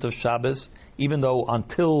element of Shabbos, even though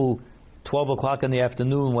until 12 o'clock in the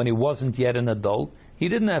afternoon, when he wasn't yet an adult, he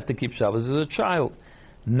didn't have to keep Shabbos as a child.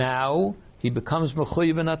 Now he becomes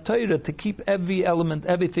mechuyev in Torah to keep every element,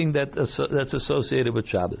 everything that's associated with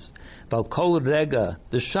Shabbos. Val kol rega,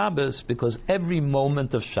 the Shabbos, because every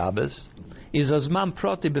moment of Shabbos is azman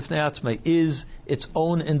prati b'fnei atzmai, is its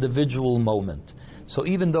own individual moment. So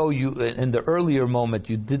even though you, in the earlier moment,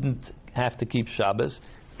 you didn't have to keep Shabbos,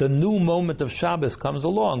 the new moment of Shabbos comes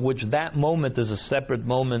along, which that moment is a separate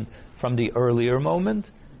moment from the earlier moment.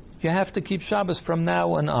 You have to keep Shabbos from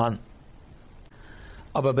now and on.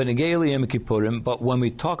 But when we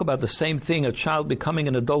talk about the same thing, a child becoming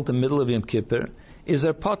an adult in the middle of Yom Kippur, is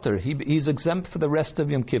a potter. He's exempt for the rest of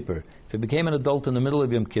Yom Kippur. If he became an adult in the middle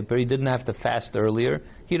of Yom Kippur, he didn't have to fast earlier.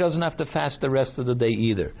 He doesn't have to fast the rest of the day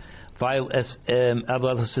either. Because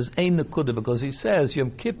he says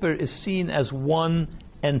Yom Kippur is seen as one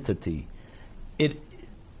entity.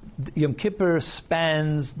 Yom Kippur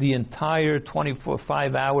spans the entire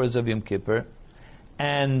 5 hours of Yom Kippur,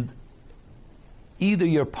 and either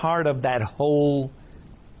you're part of that whole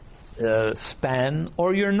span,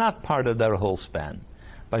 or you're not part of that whole span.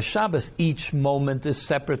 By Shabbos, each moment is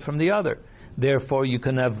separate from the other. Therefore, you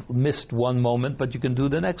can have missed one moment, but you can do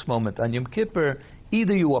the next moment. On Yom Kippur,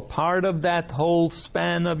 either you are part of that whole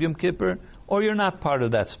span of Yom Kippur, or you're not part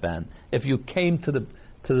of that span. If you came to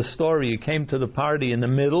to the story, you came to the party in the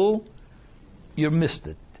middle, you missed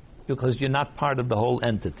it, because you're not part of the whole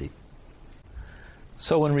entity.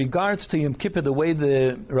 So in regards to Yom Kippur, the way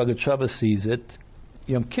the Rogatchover sees it,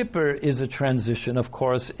 Yom Kippur is a transition. Of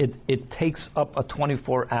course, it takes up a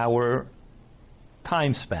 24-hour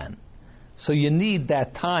time span. So you need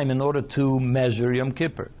that time in order to measure Yom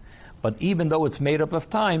Kippur. But even though it's made up of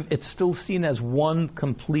time, it's still seen as one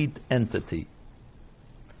complete entity.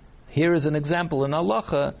 Here is an example in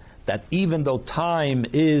Halacha that even though time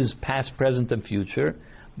is past, present, and future,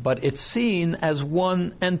 but it's seen as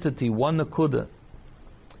one entity, one nakuda.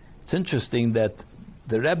 It's interesting that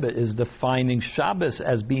the Rebbe is defining Shabbos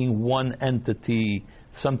as being one entity,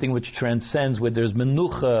 something which transcends, where there's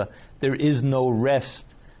menucha, there is no rest.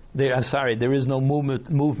 There is no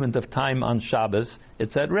movement of time on Shabbos.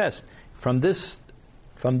 It's at rest. From this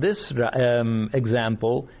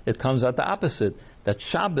example, it comes out the opposite. That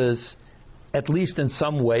Shabbos, at least in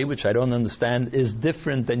some way, which I don't understand, is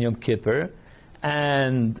different than Yom Kippur,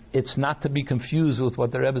 and it's not to be confused with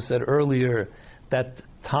what the Rebbe said earlier, that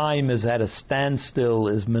time is at a standstill,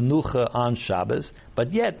 is menucha on Shabbos,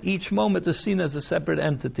 but yet each moment is seen as a separate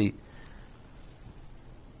entity.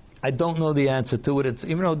 I don't know the answer to it. It's,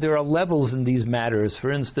 there are levels in these matters.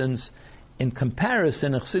 For instance, in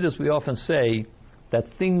comparison, in Chassidus we often say that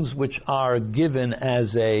things which are given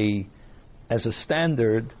as a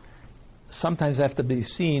standard sometimes have to be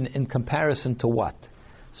seen in comparison to what?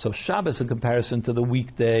 So Shabbos in comparison to the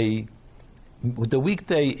weekday. The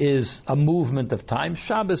weekday is a movement of time.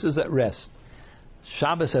 Shabbos is at rest.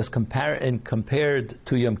 Shabbos as compared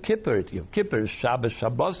to Yom Kippur. Yom Kippur is Shabbos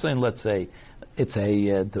Shabbosin, let's say. It's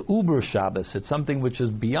the Uber Shabbos. It's something which is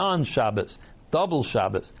beyond Shabbos, double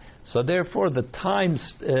Shabbos. So therefore, the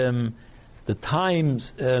times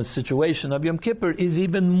situation of Yom Kippur is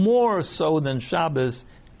even more so than Shabbos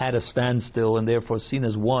at a standstill, and therefore seen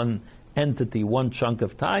as one entity, one chunk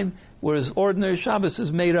of time, whereas ordinary Shabbos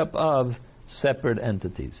is made up of separate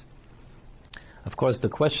entities. Of course, the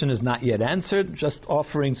question is not yet answered. Just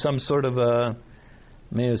offering some sort of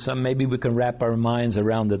maybe we can wrap our minds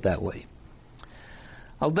around it that way.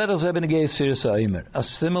 A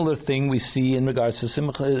similar thing we see in regards to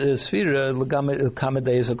Sfira,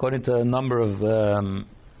 according to a number of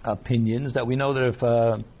opinions, that we know that if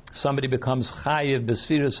somebody becomes Chayiv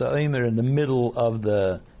B'Sfira Sa'omer in the middle of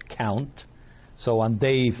the count, so on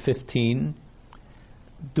day 15,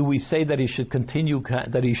 do we say that he should continue,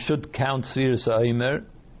 that he should count Sfira Sa'omer?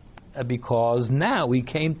 Because now, we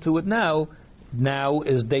came to it now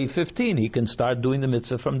is day 15. He can start doing the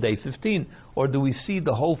mitzvah from day 15. Or do we see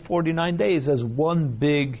the whole 49 days as one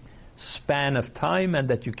big span of time and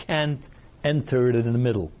that you can't enter it in the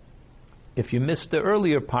middle? If you missed the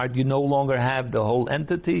earlier part, you no longer have the whole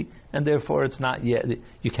entity, and therefore it's not yet,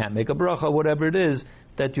 you can't make a bracha, whatever it is,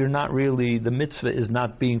 that you're not really, the mitzvah is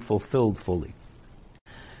not being fulfilled fully.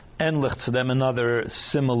 And another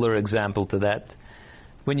similar example to that,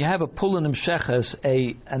 when you have a Pulanim Sheches,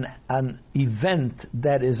 an event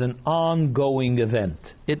that is an ongoing event.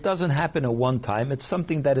 It doesn't happen at one time, it's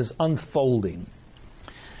something that is unfolding.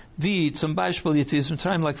 Wie zum Beispiel Yetzias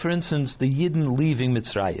Mitzrayim, like for instance, the Yidden leaving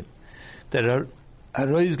Mitzrayim. Der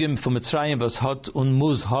Herausgeben von Mitzrayim was hat und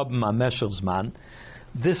muss haben am Meshach.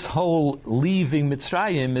 This whole leaving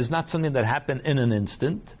Mitzrayim is not something that happened in an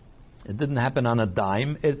instant. It didn't happen on a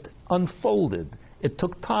dime. It unfolded. It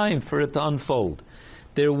took time for it to unfold.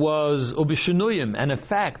 There was ubishinuyim, and in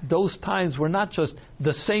fact, those times were not just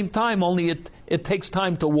the same time, only it takes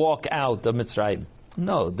time to walk out of Mitzrayim.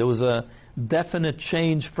 No, there was a definite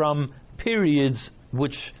change from periods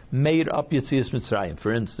which made up Yetzias Mitzrayim.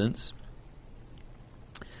 For instance,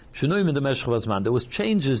 shinuyim in the Meshach Vazman, there was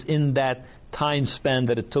changes in that time span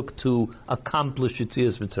that it took to accomplish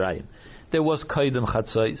Yetzias Mitzrayim. There was Kaidem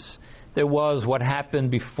Chatzos. There was what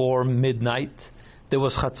happened before midnight. There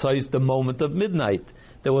was Chatzos, the moment of midnight.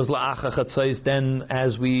 There was La'acha Chatzos. Then,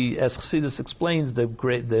 as Chassidus explains,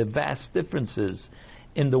 the vast differences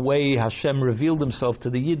in the way Hashem revealed Himself to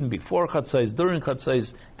the Yidden before Chatzos, during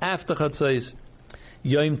Chatzos, after Chatzos.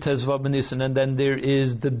 Yom Tezvav Nisan, and then there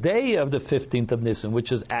is the day of the 15th of Nisan,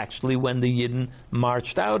 which is actually when the Yidden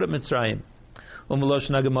marched out of Mitzrayim.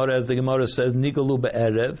 As the Gemara says, Nigalu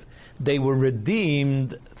be'erev, they were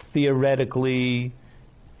redeemed theoretically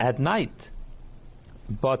at night.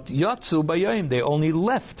 But Yatsu b'yayim, they only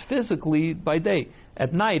left physically by day.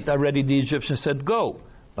 At night already the Egyptians said go,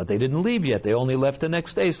 but they didn't leave yet. They only left the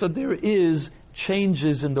next day. So there is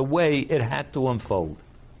changes in the way it had to unfold.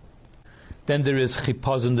 Then there is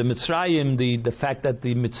chipazon the Mitzrayim, the fact that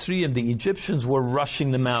the Mitzrayim, the Egyptians, were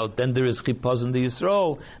rushing them out. Then there is chipazon the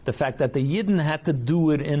Yisrael, the fact that the Yidden had to do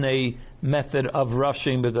it in a method of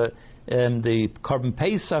rushing, because the Korban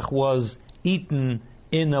Pesach was eaten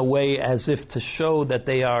in a way as if to show that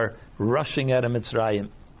they are rushing out of Mitzrayim.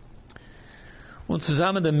 Und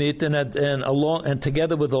zusammen damit and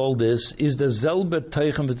together with all this is the selbe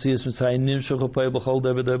Teichen v'tzias Mitzrayim nimshach upay b'chol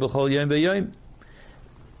davar b'chol yom v'yom.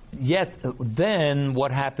 Yet then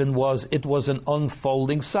what happened was it was an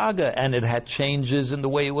unfolding saga, and it had changes in the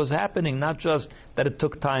way it was happening. Not just that it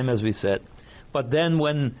took time, as we said, but then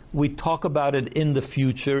when we talk about it in the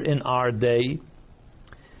future, in our day,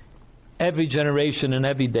 every generation and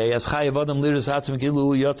every day, as Chayav Adam liras atzim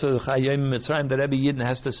kilu yotza chayim Mitzrayim, that every Yidden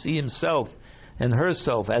has to see himself and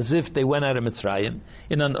herself as if they went out of Mitzrayim,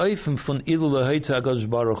 in an oifim von ilu lehoitza HaKadosh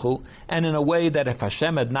Baruch Hu, and in a way that if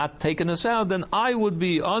Hashem had not taken us out, then I would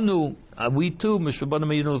be anu, we too, mishubanim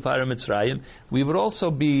yinu l'para Mitzrayim, we would also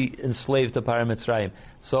be enslaved to Para Mitzrayim.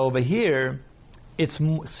 So over here, it's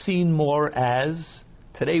seen more as,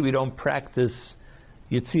 today we don't practice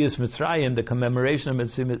Yetzias Mitzrayim, the commemoration of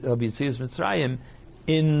Yetzias Mitzrayim,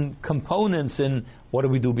 in components, in what do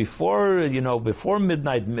we do before, before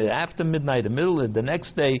midnight, after midnight, the middle, the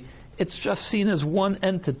next day. It's just seen as one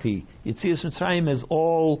entity. Yetzias Mitzrayim is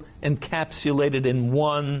all encapsulated in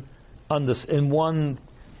one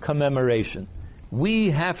commemoration. We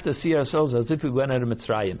have to see ourselves as if we went out of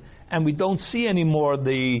Mitzrayim, and we don't see anymore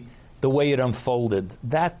the way it unfolded.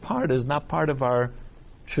 That part is not part of our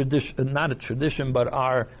tradition, not a tradition, but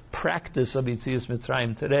our practice of Yetzias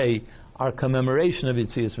Mitzrayim today, our commemoration of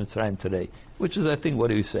Yetzias Mitzrayim today, which is, I think,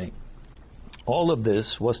 what he was saying. All of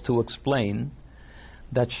this was to explain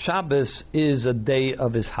that Shabbos is a day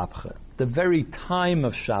of Ishapcha. The very time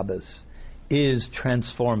of Shabbos is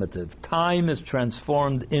transformative. Time is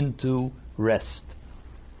transformed into rest.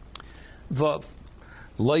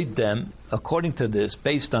 According to this,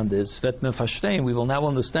 based on this, we will now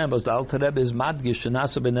understand, as the Alter Rebbe is madgish and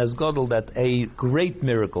Hagadol, that a great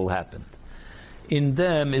miracle happened. In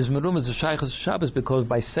them is merumas the shaychus Shabbos, because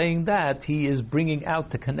by saying that he is bringing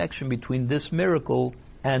out the connection between this miracle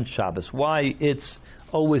and Shabbos. Why it's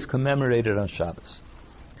always commemorated on Shabbos.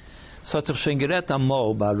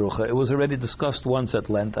 It was already discussed once at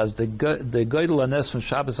length as the Gadol Anes from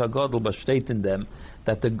Shabbos Hagadol, but state in them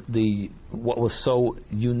that the what was so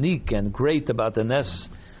unique and great about the Nes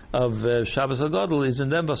of Shabbos Hagadol is in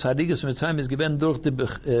them was Harigas Mitzrayim is given durch the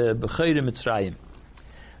Bechayre Mitzrayim.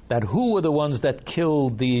 That who were the ones that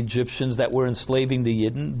killed the Egyptians that were enslaving the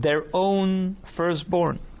Yidden? Their own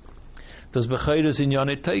firstborn. Das Bechayre is in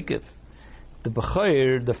Yonit Teikev. The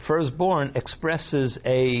Bechayr, the firstborn, expresses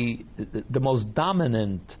the most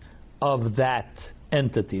dominant of that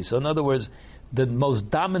entity. So in other words, the most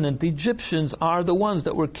dominant Egyptians are the ones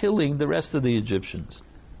that were killing the rest of the Egyptians.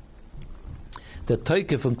 The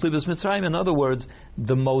Teikev from Klipas Mitzrayim, in other words,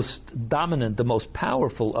 the most dominant, the most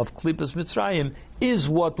powerful of Klipas Mitzrayim is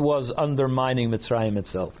what was undermining Mitzrayim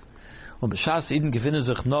itself. Und b'shas Eden gefinnen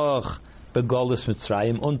sich noch begolis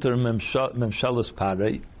Mitzrayim unter Memshalas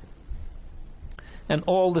Parei. And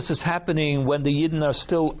all this is happening when the Yidden are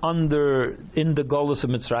still in the Golus of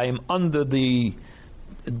Mitzrayim, under the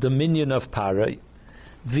dominion of Parai.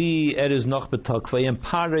 Is noch betokvei, and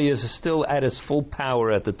Parai is still at its full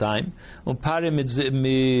power at the time. And Parai mit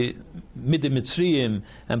the Mitzrayim,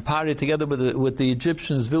 and Parai together with the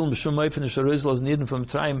Egyptians, from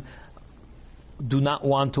Mitzrayim, do not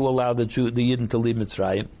want to allow the Yidden to leave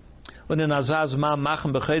Mitzrayim. And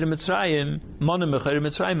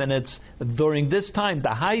it's during this time,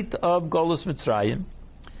 the height of Golus Mitzrayim,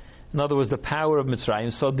 in other words, the power of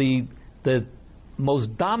Mitzrayim. So the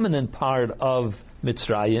most dominant part of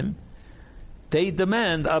Mitzrayim, they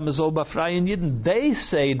demand Amazol Bafrayin Yidden. They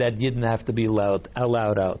say that Yidden have to be allowed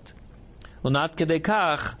out. Not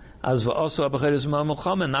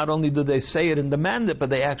only do they say it and demand it, but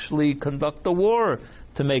they actually conduct a war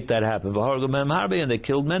to make that happen. And they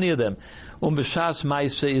killed many of them. And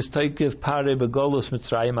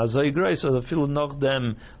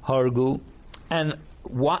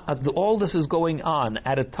all this is going on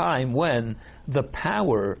at a time when the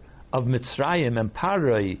power of Mitzrayim and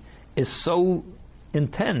Parai is so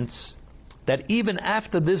intense that even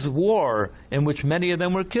after this war, in which many of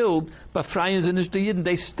them were killed, Bafrayim and the Yidden,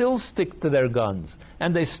 they still stick to their guns,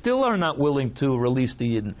 and they still are not willing to release the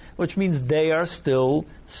Yidden, which means they are still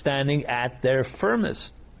standing at their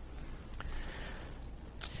firmest.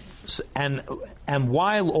 And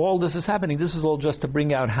while all this is happening, this is all just to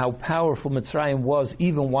bring out how powerful Mitzrayim was,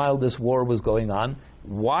 even while this war was going on.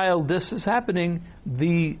 While this is happening,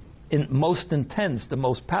 the most intense, the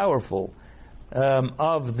most powerful,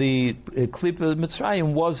 of the Klippa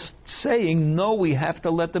Mitzrayim was saying, no, we have to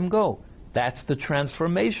let them go. That's the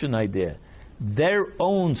transformation idea. Their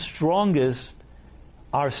own strongest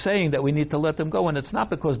are saying that we need to let them go, and it's not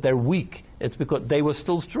because they're weak, it's because they were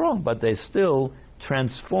still strong, but they still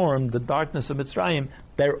transformed the darkness of Mitzrayim.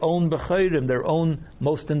 Their own Bechorim, their own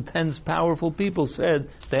most intense, powerful people said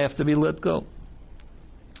they have to be let go.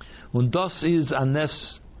 Und das ist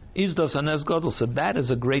das Anes Gadol. So that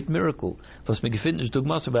is a great miracle. We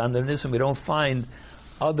don't find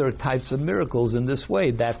other types of miracles in this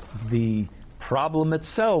way, that the problem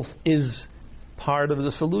itself is part of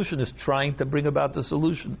the solution, is trying to bring about the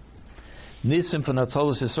solution.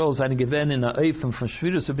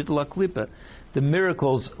 The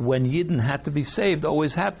miracles when Yidden had to be saved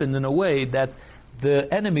always happened in a way that the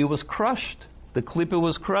enemy was crushed, the Klippa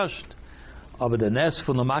was crushed. But in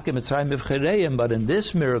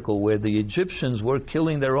this miracle where the Egyptians were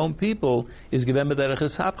killing their own people,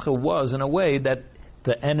 was in a way that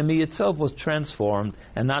the enemy itself was transformed,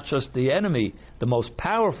 and not just the enemy, the most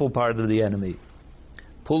powerful part of the enemy.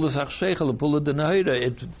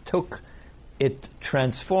 It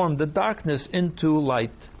transformed the darkness into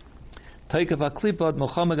light. The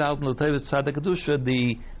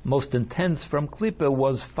most intense from Klippa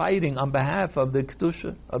was fighting on behalf of the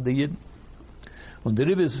Kedusha, of the Yidden. And the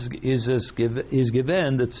Rebbe is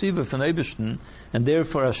given the Tziva von Eibishten, and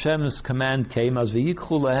therefore Hashem's command came as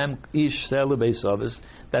v'yikchu lahem ish sele beisavis,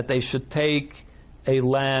 that they should take a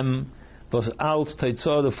lamb, was als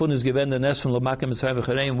teitzah, the fun is given the nes from Lamakim Mitzrayim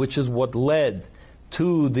v'chareim, which is what led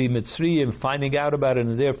to the Mitzrayim finding out about it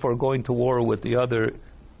and therefore going to war with the other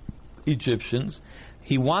Egyptians.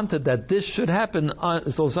 He wanted that this should happen on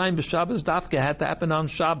Zolzaim b'Shabbos. Dafke had to happen on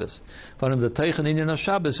Shabbos. For him, the Teichen Inyan of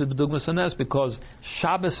Shabbos is b'dugmas hanes, because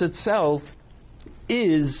Shabbos itself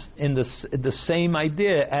is in the same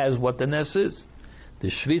idea as what the Nes is. The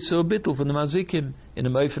Shvisa Bittul from the Mazikim in the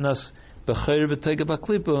Meifanas b'Cher v'Teiga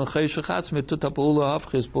b'Klippa and Chei Shechatz mitutapula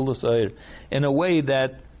hafchis pulas ayir, in a way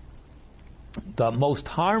that the most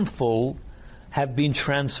harmful have been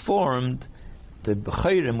transformed. The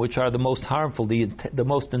Bechirim, which are the most harmful, the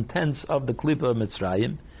most intense of the Klippa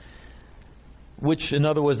Mitzrayim, which in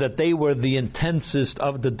other words that they were the intensest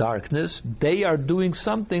of the darkness, they are doing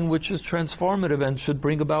something which is transformative and should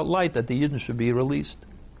bring about light, that the Yidden should be released.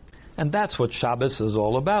 And that's what Shabbos is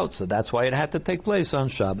all about, so that's why it had to take place on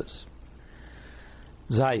Shabbos.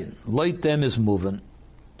 Zayin, Loitem is moving.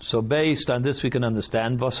 So based on this we can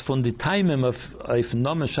understand was von the timing of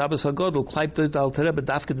Nomen Shabbos Hagadol kleibt it Alter Rebbe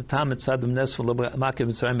dafke the tam tzadem nes von Makim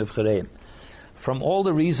Mitzrayim v'chareim. From all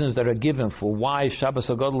the reasons that are given for why Shabbos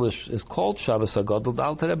Hagadol is called Shabbos Hagadol, the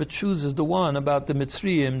Alter Rebbe chooses the one about the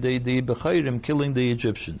Mitzrayim, the Bechorim killing the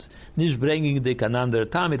Egyptians. Nish bringing the Kanan der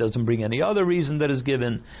Tam, he doesn't bring any other reason that is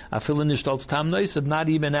given. Afil nish als tam noiseb, not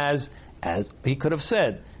even as he could have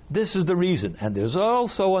said. This is the reason, and there's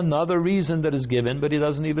also another reason that is given, but he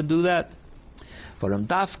doesn't even do that. For him,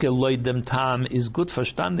 dafke loidem tam is good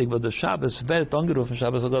verstandig with the Shabbos wird angerufen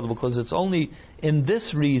Shabbos Hagadol, because it's only in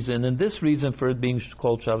this reason for it being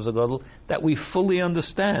called Shabbos Hagadol, that we fully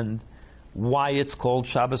understand why it's called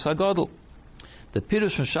Shabbos Hagadol. The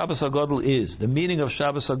pirush from Shabbos Hagadol is, the meaning of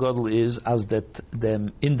Shabbos Hagadol is as that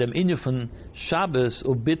them in dem inyan von Shabbos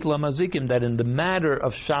ubitla mazikim, that in the matter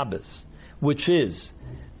of Shabbos, which is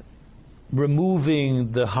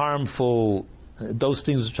removing the harmful, those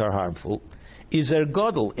things which are harmful, is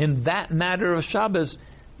Gadol. In that matter of Shabbos,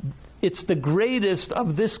 it's the greatest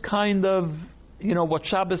of this kind of, what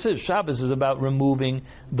Shabbos is. Shabbos is about removing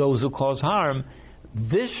those who cause harm.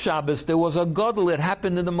 This Shabbos, there was a Gadol. It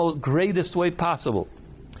happened in the most greatest way possible.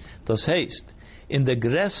 Das heißt, in the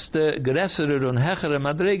größere und höhere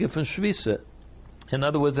Madrege von Shvisa. In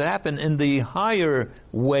other words, it happened in the higher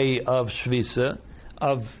way of Shvisa,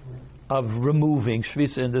 of removing.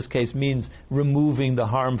 Shvisa in this case means removing the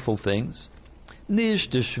harmful things.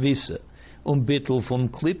 Nicht the Shvisa bittul vom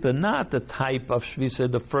Klippe, not the type of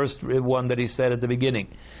Shvisa, the first one that he said at the beginning,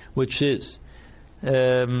 which is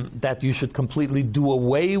that you should completely do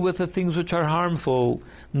away with the things which are harmful,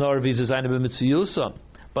 nor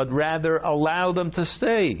but rather allow them to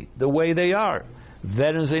stay the way they are.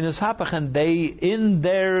 And they, in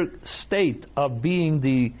their state of being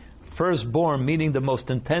the firstborn, meaning the most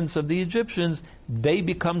intense of the Egyptians, they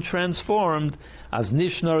become transformed as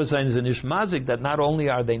nishnor zayin zenish mazik, that not only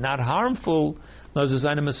are they not harmful, nor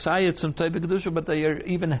zayin messiah some type of kedusha, but they are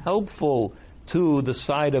even helpful to the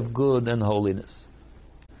side of good and holiness.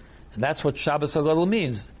 And that's what Shabbos Hagadol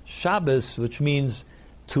means. Shabbos, which means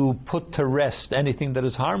to put to rest anything that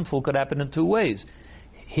is harmful, could happen in two ways.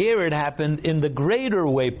 Here it happened in the greater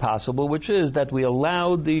way possible, which is that we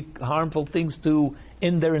allowed the harmful things to,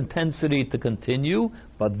 in their intensity, to continue,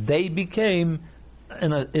 but they became,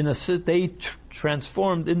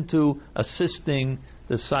 transformed into assisting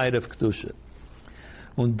the side of Kedusha.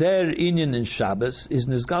 Und der Inyan in Shabbos is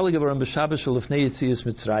nizgali geworden b'Shabbos shel lefnei Yetzias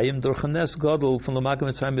Mitzrayim durch ein Nes Gadol von l'Makom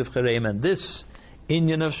Mitzrayim b'Vchereim. And this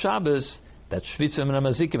Inyan of Shabbos, that Shvitzim and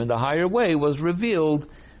Amazikim in the higher way, was revealed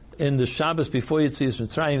in the Shabbos before Yetzias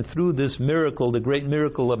Mitzrayim through this miracle, the great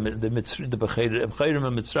miracle of the B'Cherim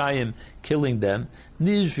of Mitzrayim killing them,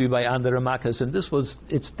 Nishvi by andere Makas, and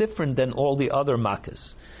it's different than all the other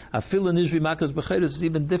Makas. Afila Nishvi Makas B'Cheres is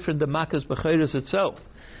even different than Makas B'Cheres itself.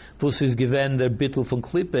 Pus is given their bittul from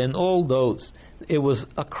Klippa, and all those. It was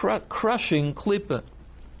a crushing Klippa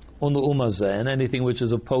on the Umazeh, and anything which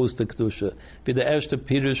is opposed to Kedusha. Be the Erste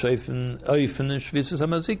Pirush Oifen and Shvitzis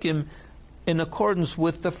Hamazikim, in accordance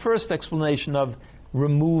with the first explanation of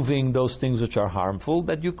removing those things which are harmful,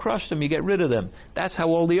 that you crush them, you get rid of them. That's how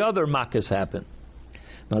all the other makkahs happen.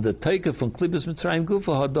 Now the Teike von Klippes Mitzrayim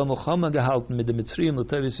Gufa had da Milchama gehalten mit dem Mitzrayim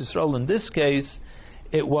l'Tevis Yisrael. In this case,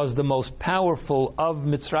 it was the most powerful of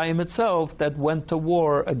Mitzrayim itself that went to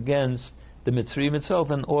war against the Mitzrayim itself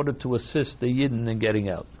in order to assist the Yidden in getting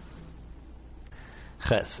out.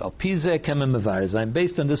 Ches.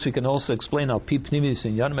 Based on this, we can also explain al pi pnimis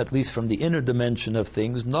in Yanim, at least from the inner dimension of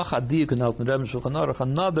things. Another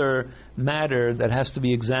matter that has to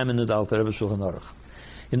be examined in Alter Rebbe Shulchan Aruch.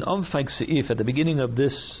 In Omfang Seif, at the beginning of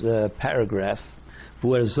this paragraph, he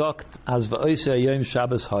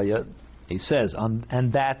says,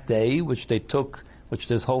 and that day which they took, which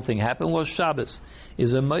this whole thing happened, was Shabbos,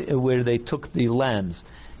 where they took the lambs.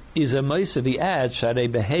 Is a Moisev, he adds, Sharei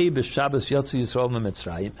Behei b'Shabbos Yotzi Yisrael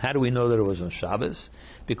Mitzrayim. How do we know that it was on Shabbos?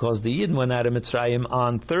 Because the Yidden went out of Mitzrayim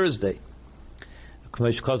on Thursday.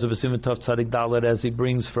 As he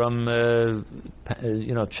brings from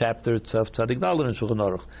chapter of Tzadik Dalet in Shulchan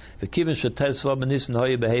Aruch.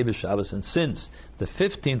 And since the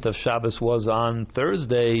 15th of Shabbos was on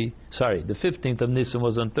Thursday, the 15th of Nisan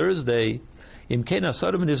was on Thursday, so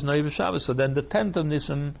then the 10th of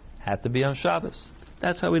Nisan had to be on Shabbos.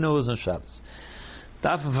 That's how we know it was on Shabbos.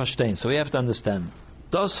 So we have to understand.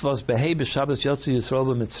 Das was behei b'Shabbos Yotzi Yisrael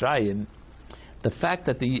b'Mitzrayim. The fact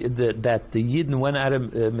that the Yidden went out of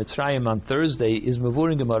Mitzrayim on Thursday is Mavur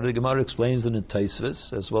in Gemara. The Gemara explains it in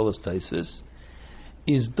Taisvis as well as Taisvis.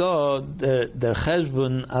 Is the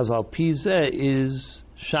Cheshbon as al Pizeh is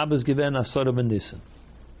Shabbos given Asara ben Nisan.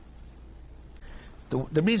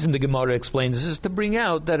 The reason the Gemara explains this is to bring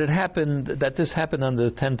out that this happened on the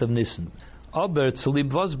 10th of Nisan. But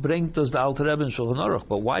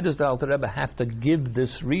why does the Alter Rebbe have to give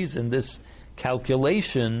this reason, this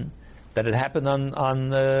calculation, that it happened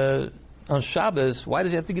on Shabbos? Why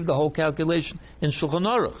does he have to give the whole calculation in Shulchan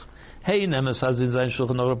Aruch?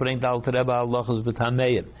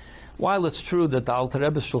 While it's true that the Alter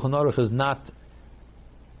Rebbe's Shulchan Aruch is not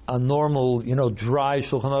a normal, dry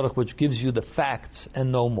Shulchan Aruch which gives you the facts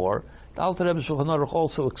and no more, the Alter Rebbe's Shulchan Aruch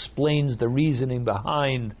also explains the reasoning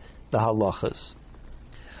behind the halachas.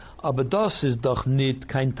 Aber das is doch nit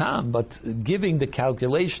kein tam. But giving the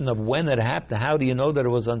calculation of when it happened, how do you know that it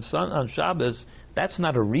was on Shabbos? That's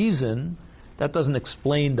not a reason. That doesn't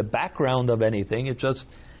explain the background of anything. It just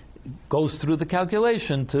goes through the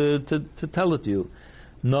calculation to tell it to you.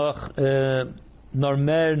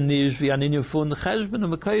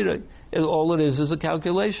 All it is a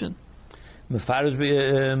calculation. Which is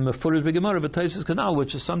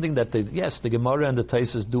something that the Gemara and the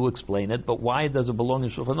Taisus do explain it, but why does it belong in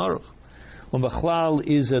Shulchan Aruch?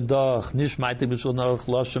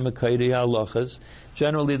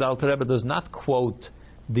 Generally, the Alter Rebbe does not quote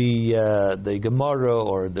the Gemara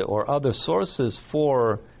or other sources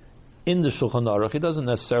in the Shulchan Aruch. He doesn't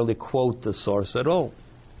necessarily quote the source at all.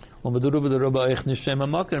 In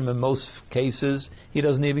most cases, he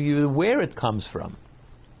doesn't even give you where it comes from.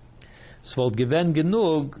 So therefore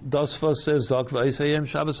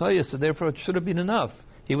it should have been enough.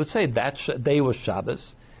 He would say that day was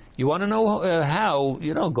Shabbos. You want to know how?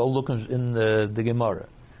 Go look in the Gemara.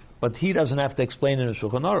 But he doesn't have to explain it in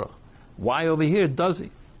Shulchan Aruch. Why over here does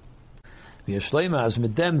he?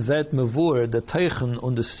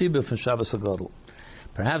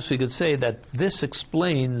 Perhaps we could say that this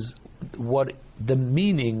explains what the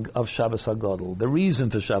meaning of Shabbos Hagadol, the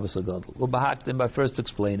reason for Shabbos Hagadol. By first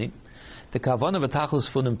explaining the kavana v'tachlis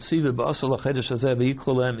von dem tziva ba'asal ha'chedesh hazeh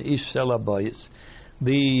v'yiklolem ish shel habayis.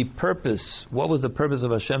 The purpose, what was the purpose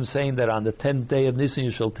of Hashem saying that on the 10th day of Nisan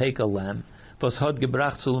you shall take a lamb? Was had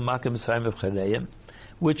gebracht zu l'makom Mitzrayim v'chereim.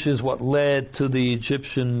 which is what led to the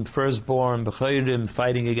Egyptian firstborn Bechayrim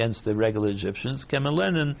fighting against the regular Egyptians.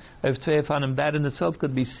 Kemelenin of Tzefanim, that in itself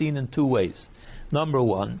could be seen in two ways. Number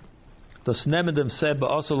one, das Nemedem Seba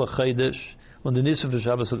Asal Chaydish, when the Nisim for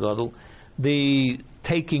Shabbos Hagadol, the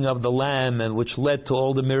taking of the lamb, and which led to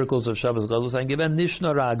all the miracles of Shabbos Hagadol, and given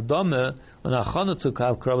Nishna Ragdome when Achana took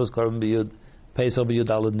out Kravas Karban Biyud Pesach Biyud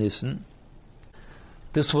Alad Nissen.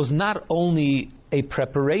 This was not only a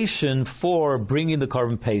preparation for bringing the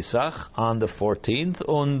Karban Pesach on the 14th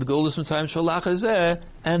on the Golus Mitzrayim Sholach Hazeh,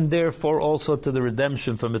 and therefore also to the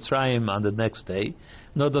redemption from Mitzrayim on the next day.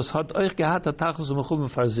 No, das hat euch gehat hatachas umechum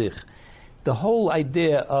farzich. The whole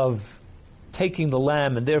idea of taking the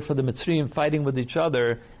lamb and therefore the Mitzrayim fighting with each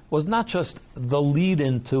other was not just the lead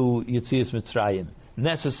into Yetzias Mitzrayim,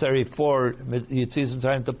 necessary for Yetzias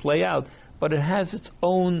Mitzrayim to play out, but it has its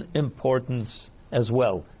own importance as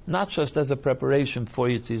well, not just as a preparation for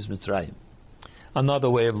Yetzias Mitzrayim. Another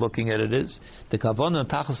way of looking at it is the kavana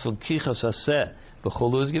tachas von kichas aseh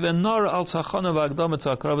b'cholu is given nor al tzachana v'agdama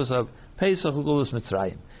tzakravas of Pesach u'gulus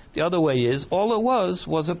Mitzrayim. The other way is all it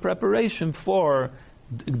was a preparation for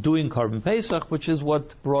doing Karban Pesach, which is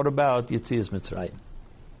what brought about Yetzias Mitzrayim.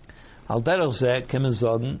 Al derech zeh kemen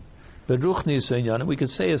sagen beruchnis inyan. We could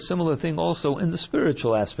say a similar thing also in the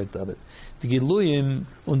spiritual aspect of it. The Giluyim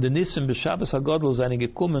und the Nisim b'Shabbos Hagadol zayne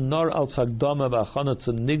gekommen nor als Hagdama v'achana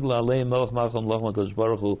zum Nigla aleim melech malcham lach HaKadosh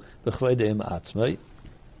Baruch Hu b'chveideim atzmai.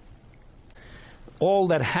 All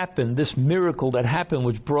that happened, this miracle that happened,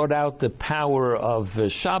 which brought out the power of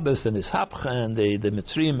Shabbos and Ishapcha and the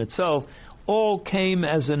Mitzrayim itself, all came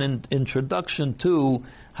as an introduction to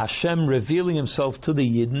Hashem revealing Himself to the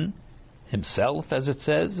Yidden, Himself, as it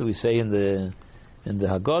says, we say in the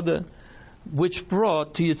Haggadah, which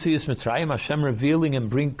brought to Yetzias Mitzrayim, Hashem revealing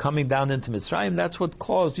and coming down into Mitzrayim. That's what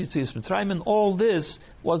caused Yetzias Mitzrayim, and all this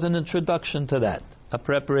was an introduction to that, a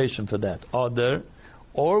preparation for that.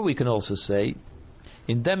 Or we can also say,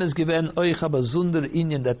 in them is given oicha bazunder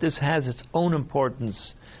inyan, that this has its own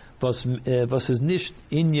importance, was is nicht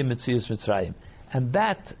inyan Yetzias Mitzrayim, and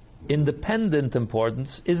that independent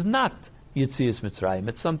importance is not Yetzias Mitzrayim.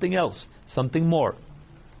 It's something else, something more.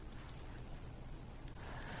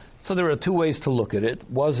 So there are two ways to look at it.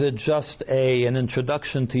 Was it just an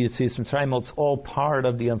introduction to Yetzias Mitzrayim? It's all part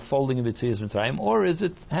of the unfolding of Yetzias Mitzrayim, or does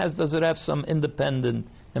it have some independent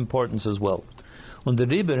importance as well? Und the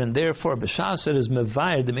Rebbe, and therefore b'shas is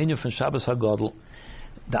mevayer the minyan from Shabbos Hagadol.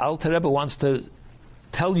 The Alter Rebbe wants to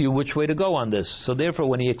tell you which way to go on this. So therefore,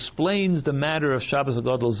 when he explains the matter of Shabbos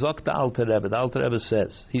Hagadol, zok the Alter Rebbe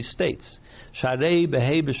says, he states, Sharei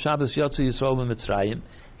behei b'Shabbos yotzu Yisrael b'Mitzrayim.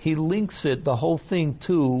 He links it, the whole thing,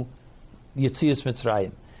 to Yetzias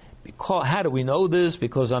Mitzrayim. How do we know this?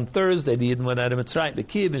 Because on Thursday the Yidden went out of Mitzrayim.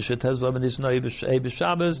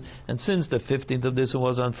 And since the 15th of this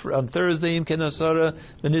was on Thursday, then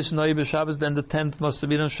the 10th must have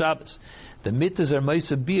been on Shabbos. The mitzvahs are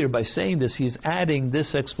meisa bir. By saying this, he's adding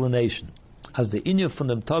this explanation. As the inyan from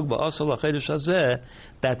them tag ba'asal ha'chedesh hazeh,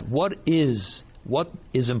 that what is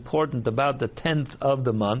important about the 10th of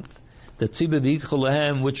the month, the tzibah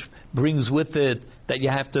v'yichol which brings with it that you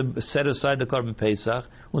have to set aside the Karban Pesach,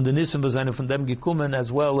 and the Nisim v'zaynu from them gekumen, as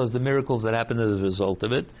well as the miracles that happened as a result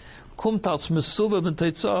of it. Kumt als mesuva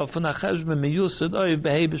v'teitzah von acheshben miyusad oy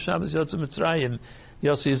behei b'Shabbos yotze Mitzrayim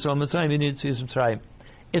yotze Yisrael Mitzrayim yotze Mitzrayim.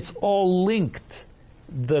 It's all linked.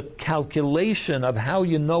 The calculation of how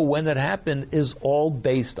you know when it happened is all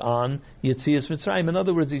based on Yetzias Mitzrayim. In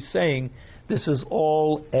other words, he's saying this is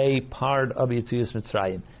all a part of Yetzias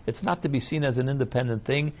Mitzrayim. It's not to be seen as an independent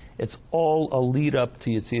thing. It's all a lead up to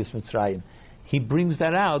Yetzias Mitzrayim. He brings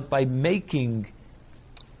that out by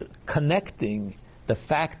connecting the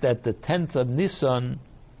fact that the 10th of Nisan,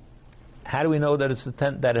 how do we know that it's the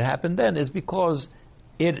 10th, that it happened then? Is because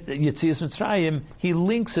Yetzias Mitzrayim, he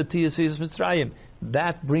links it to Yetzias Mitzrayim.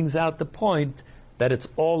 That brings out the point that it's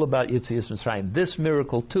all about Yetzias Mitzrayim. This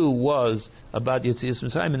miracle too was about Yetzias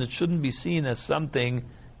Mitzrayim, and it shouldn't be seen as something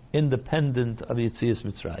independent of Yetzias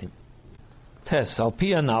Mitzrayim. Tes al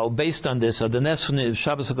pia now, based on this, the nes from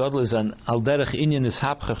Shabbos Hagadol is an al derech inyan is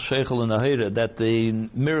hapchach sheichel and ahira, that the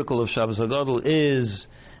miracle of Shabbos Hagadol is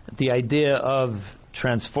the idea of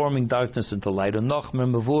transforming darkness into light. And noch mer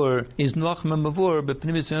mavur is noch mer mavur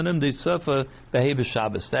b'pnimis yonim deitzafa behei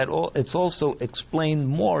b'Shabbos. That it's also explained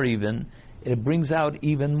more even. It brings out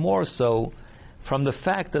even more so from the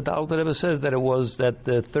fact that the Alter Rebbe says that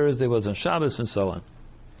Thursday was on Shabbos and so on.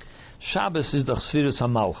 Shabbos is the Sfiras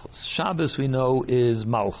HaMalchus. Shabbos we know is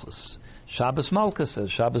Malchus. Shabbos Malchus.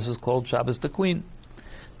 Shabbos is called Shabbos the Queen.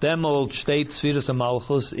 Dem old state Sfiras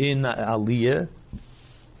HaMalchus in Aliyah.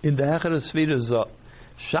 In the Hecher Sfiras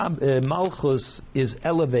Malchus is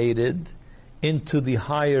elevated into the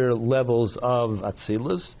higher levels of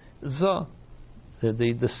Atzilus,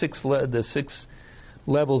 the six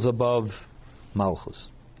levels above Malchus,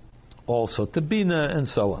 also to Bina and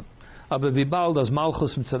so on. But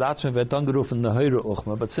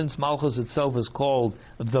since Malchus itself is called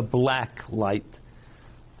the black light,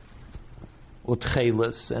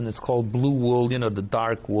 Utchelis, and it's called blue wool, the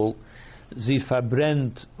dark wool, sie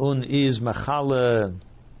verbrennt und is machale,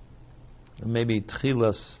 maybe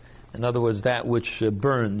tchilas, in other words, that which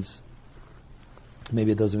burns.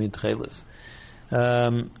 Maybe it doesn't mean tchilas.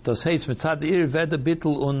 Das heißt, mitzad ir veda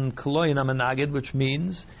bittel und kloin amenagid, which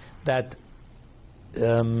means that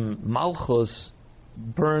Malchus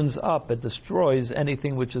burns up, it destroys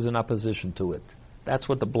anything which is in opposition to it. That's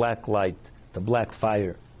what the black light, the black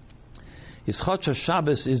fire.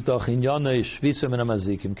 Shabbos is doch in Yonei Shvisam and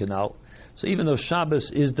Amazikim Canal. So even though Shabbos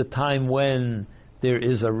is the time when there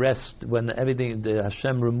is a rest, when everything, the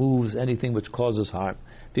Hashem removes anything which causes harm.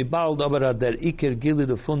 But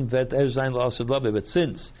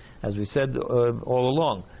since, as we said all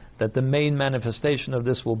along, that the main manifestation of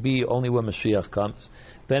this will be only when Mashiach comes.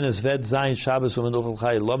 When Shabbos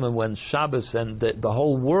and the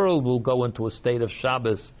whole world will go into a state of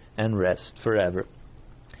Shabbos and rest forever.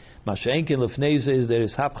 Is there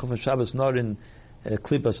is hapcha from Shabbos not in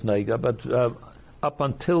Klipas Noiga, but up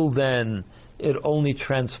until then it only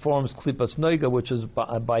transforms Klipas Noiga, which is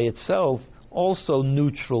by itself also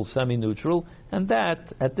neutral, semi-neutral, and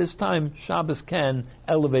that at this time Shabbos can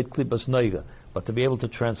elevate Klipas Noiga. But to be able to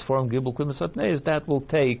transform Gibul Klipas Atneis, that will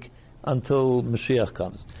take until Mashiach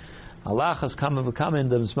comes. Allah has come in the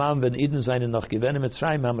Zman when Eden seine noch gewähnt in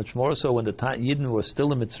Mitzrayim, how much more so when the Yidden were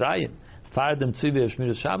still in Mitzrayim. Dem Tzivya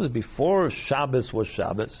Shmir Shabbos, before Shabbos was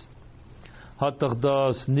Shabbos. Hat doch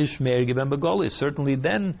das nicht mehr gewähnt begoli. Certainly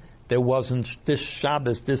then there wasn't this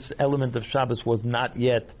Shabbos, this element of Shabbos was not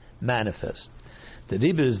yet manifest. The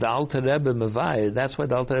Rebbe is the Alter Rebbe Mevayir. That's why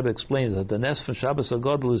the Alter Rebbe explains that the Nes von Shabbos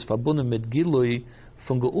Hagadol is verbunden mit Gilui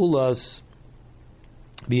von Geulas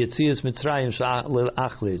B'Yetzias Mitzrayim Sha'al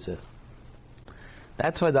Achleze.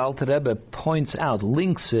 That's why the Alter Rebbe points out,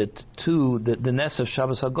 links it to the Nes of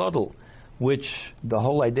Shabbos Hagadol, which the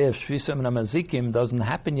whole idea of Shvisam and Amazikim doesn't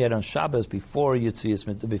happen yet on Shabbos before Yetzias,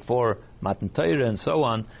 before Matan Torah and so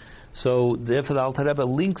on. So therefore the Alter Rebbe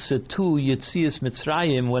links it to Yetzias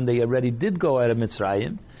Mitzrayim when they already did go out of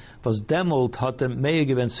Mitzrayim. Was demult hat mei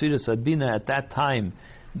given Sfiras ad Bina. At that time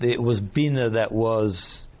it was Bina that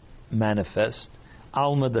was manifest.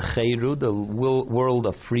 Alma de Cheiru, the world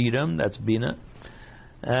of freedom, that's Bina.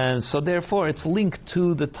 And so therefore it's linked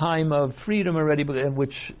to the time of freedom already,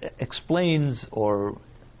 which explains or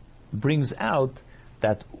brings out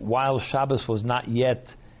that while Shabbos was not yet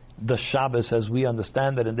the Shabbos as we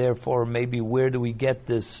understand it, and therefore maybe where do we get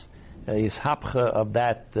this ishapcha of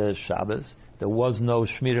that Shabbos? There was no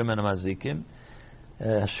Shmirim and Amazikim,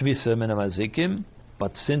 Shvisam and Amazikim,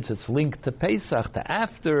 but since it's linked to Pesach, to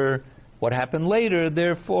after what happened later,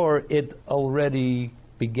 therefore it already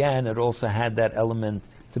began, it also had that element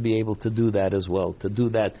to be able to do that as well, to do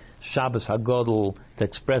that Shabbos Hagadol, to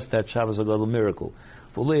express that Shabbos Hagadol miracle.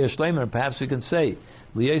 Perhaps we can say,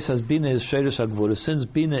 since Bina is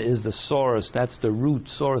the source, that's the root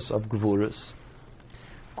source of Gvuras,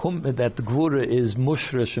 that the Gvura is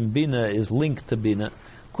Mushrish and Bina is linked to Bina.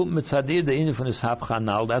 That's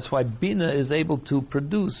why Bina is able to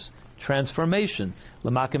produce transformation.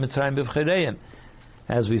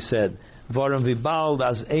 As we said, since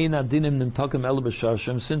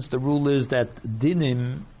the rule is that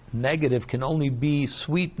dinim, negative, can only be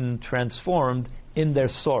sweetened, transformed in their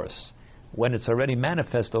source. When it's already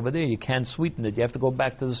manifest over there, you can't sweeten it. You have to go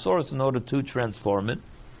back to the source in order to transform it.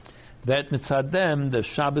 That mitzadem, the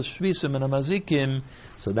Shabbos Shvisam and Amazikim,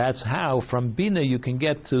 so that's how from Bina you can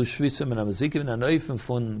get to Shvisam and Amazikim, and Anoifim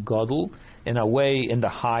fun Gadol, in a way, in the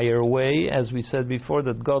higher way, as we said before,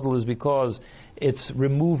 that Gadol is because it's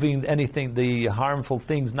removing anything, the harmful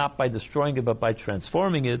things, not by destroying it, but by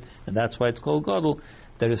transforming it, and that's why it's called Gadol.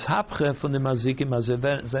 There is hapche from the Mazikim,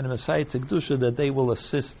 Kedusha, that they will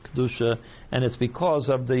assist Kedusha, and it's because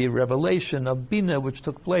of the revelation of Bina, which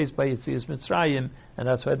took place by Yetzias Mitzrayim, and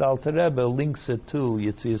that's why the Alter Rebbe links it to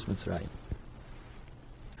Yetzias Mitzrayim.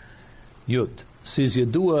 Yud. Says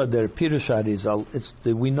Yedua der Pirush Arizal.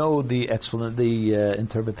 We know the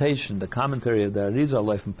interpretation, the commentary of the Arizal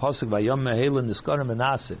life from Pasuk Vayom Mehelen Niskarim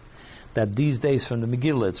Menaseh, that these days from the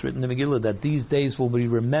Megillah, it's written in the Megillah that these days will be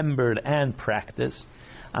remembered and practiced.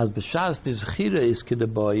 As b'shas dizchira is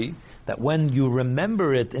kedaboi, that when you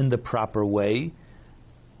remember it in the proper way,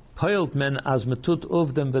 Poilt men as metut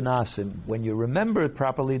uvdem v'nasim. When you remember it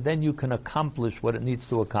properly, then you can accomplish what it needs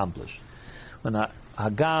to accomplish. When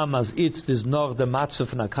Hagam as itz is noch the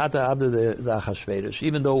matzuf nakata abde the Achashverosh.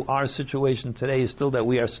 Even though our situation today is still that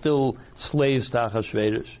we are still slaves to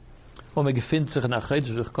Achashverosh. And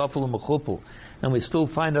we still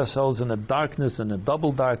find ourselves in a darkness and a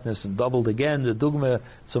double darkness and doubled again. The dugma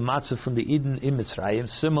zum matzuf from the Eden in Mitzrayim,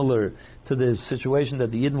 similar to the situation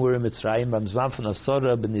that the Eden were in Mitzrayim, at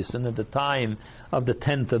the time of the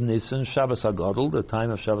 10th of Nisan, Shabbos Hagadol, the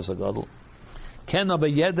time of Shabbos Hagadol. Ken aber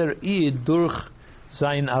jeder Yid durch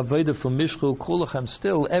sein Avodah from Mishchu Kulachem,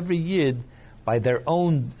 still every Yid by their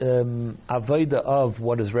own Avodah of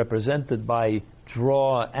what is represented by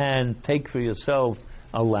draw and take for yourself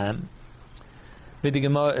a lamb. The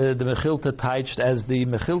Mechilta teaches, as the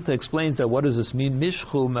Mechilta explains, that what does this mean?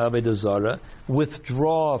 Mishchu Avodah Zarah,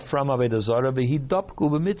 withdraw from Avodah Zarah, v'hidapku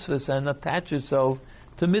b'mitzvahs, and attach yourself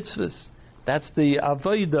to mitzvahs. That's the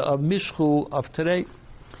Avodah of Mishchu of today.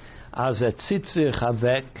 As a tzitzich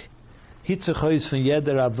avek, hitzichois von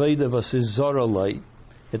jeder Avodah was is Zarah loi.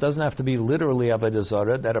 It doesn't have to be literally Avodah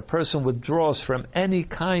Zarah, that a person withdraws from any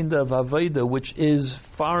kind of Avodah which is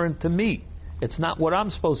foreign to me. It's not what I'm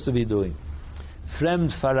supposed to be doing.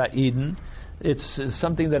 Fremd fara Eden, it's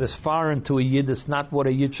something that is foreign to a Yid, it's not what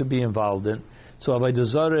a Yid should be involved in. So Avodah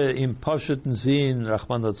Zarah in Pashut and Zin,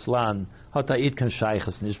 Rachman Litzlan, Hata Yid kan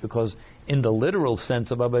shaychas nish, because in the literal sense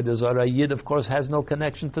of Avodah Zarah, a Yid of course has no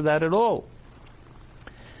connection to that at all.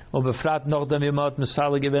 Especially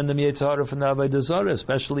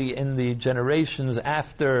in the generations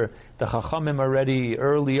after the Chachamim already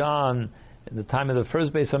early on, in the time of the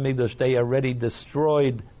first Beis Hamikdash, they already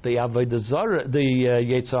destroyed the Avodah Zarah, the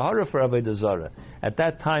Yetzer Hara for Avodah Zarah. At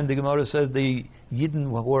that time, the Gemara says the Yidden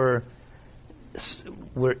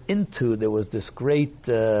were into, there was this great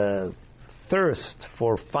thirst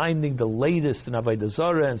for finding the latest in Avodah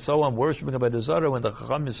Zarah and so on, worshiping Avodah Zarah. When the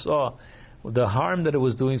Chachamim saw the harm that it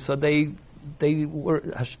was doing, so they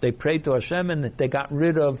prayed to Hashem and they got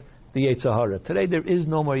rid of the Yetzer Hara. Today there is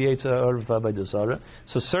no more Yetzer Hara for Avodah Zarah.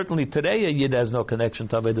 So certainly today a Yid has no connection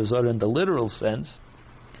to Avodah Zarah in the literal sense,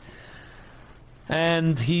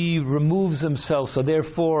 and he removes himself. So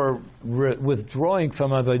therefore, withdrawing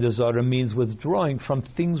from Avodah Zarah means withdrawing from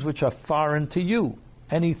things which are foreign to you,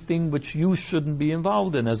 anything which you shouldn't be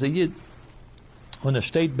involved in as a Yid. And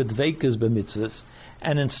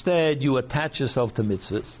instead you attach yourself to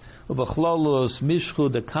mitzvahs.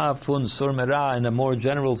 In a more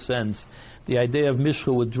general sense, the idea of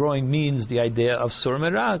mishchu, withdrawing, means the idea of sur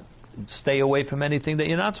merah. Stay away from anything that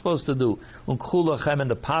you're not supposed to do. And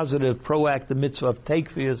the positive, proactive mitzvah of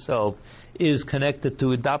take for yourself is connected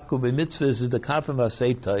to idapku b'mitzvahs, is the kafim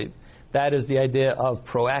v'asei. That is the idea of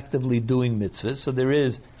proactively doing mitzvahs. So there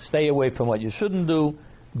is stay away from what you shouldn't do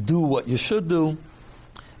what you should do.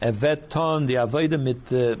 Evet ton the avodah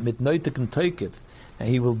mit neutigen teuket, and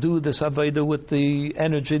he will do this avodah with the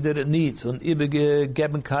energy that it needs, und ewige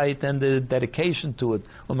Gebenkeit and the dedication to it,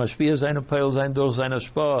 und mashpia seine peil sein durch seine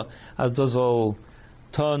spar, as das all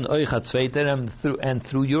ton euch hat zweiter, and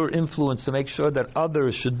through your influence to make sure that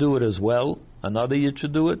others should do it as well, another Yid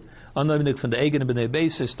should do it, unlimited from the eigene b'nei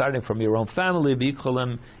basis, starting from your own family,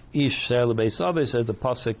 b'icholem ish sel beis aves, as the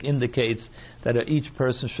pasuk indicates that each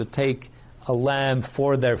person should take a lamb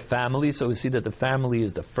for their family. So we see that the family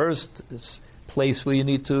is the first place where you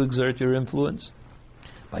need to exert your influence.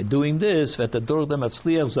 By doing this, through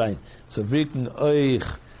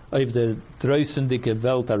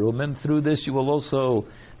this you will also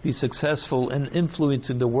be successful in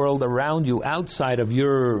influencing the world around you outside of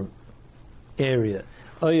your area.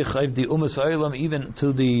 Even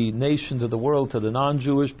to the nations of the world, to the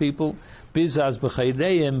non-Jewish people,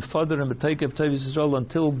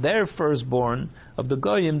 until their firstborn of the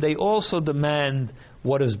Goyim, they also demand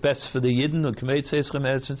what is best for the Yidden,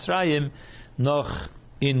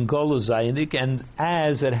 in Golus Zayinik, and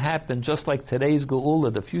as it happened, just like today's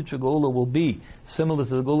Geula, the future Geula will be similar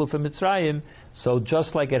to the Geula from Mitzrayim. So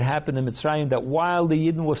just like it happened in Mitzrayim, that while the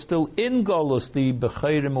Yidden were still in Golus, the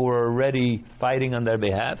Bechayrim were already fighting on their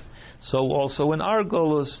behalf. So also in our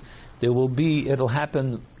Golus, there will be, it'll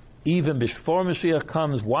happen even before Mashiach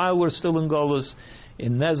comes, while we're still in Golus,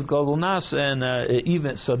 in Nez Golul Nas, and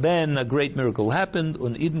even so, then a great miracle happened.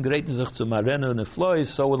 Und Eden greiten sich zu Marenu und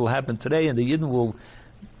Eflois. So it'll happen today, and the Yidden will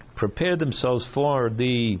prepare themselves for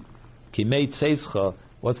the Kimei Tzeischa.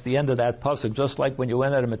 What's the end of that pasuk? Just like when you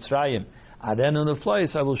went out of Mitzrayim, Arenu and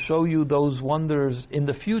Eflois, I will show you those wonders in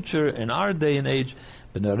the future, in our day and age.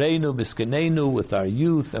 B'nareinu, b'skenenu, with our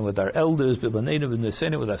youth and with our elders, b'baneinu,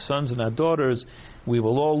 b'nesenu, with our sons and our daughters, we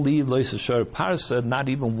will all leave Lois Ashar Parsa, not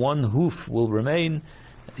even one hoof will remain.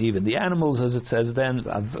 Even the animals, as it says then,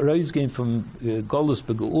 Reis came from Golus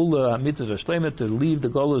beGeula, Mitzvah Shlemet, to leave the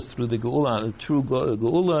Golus through the Geula, true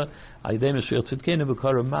Geula, Aydem Shir Tzidkenu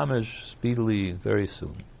B'Kara Mamash, speedily, very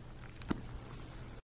soon.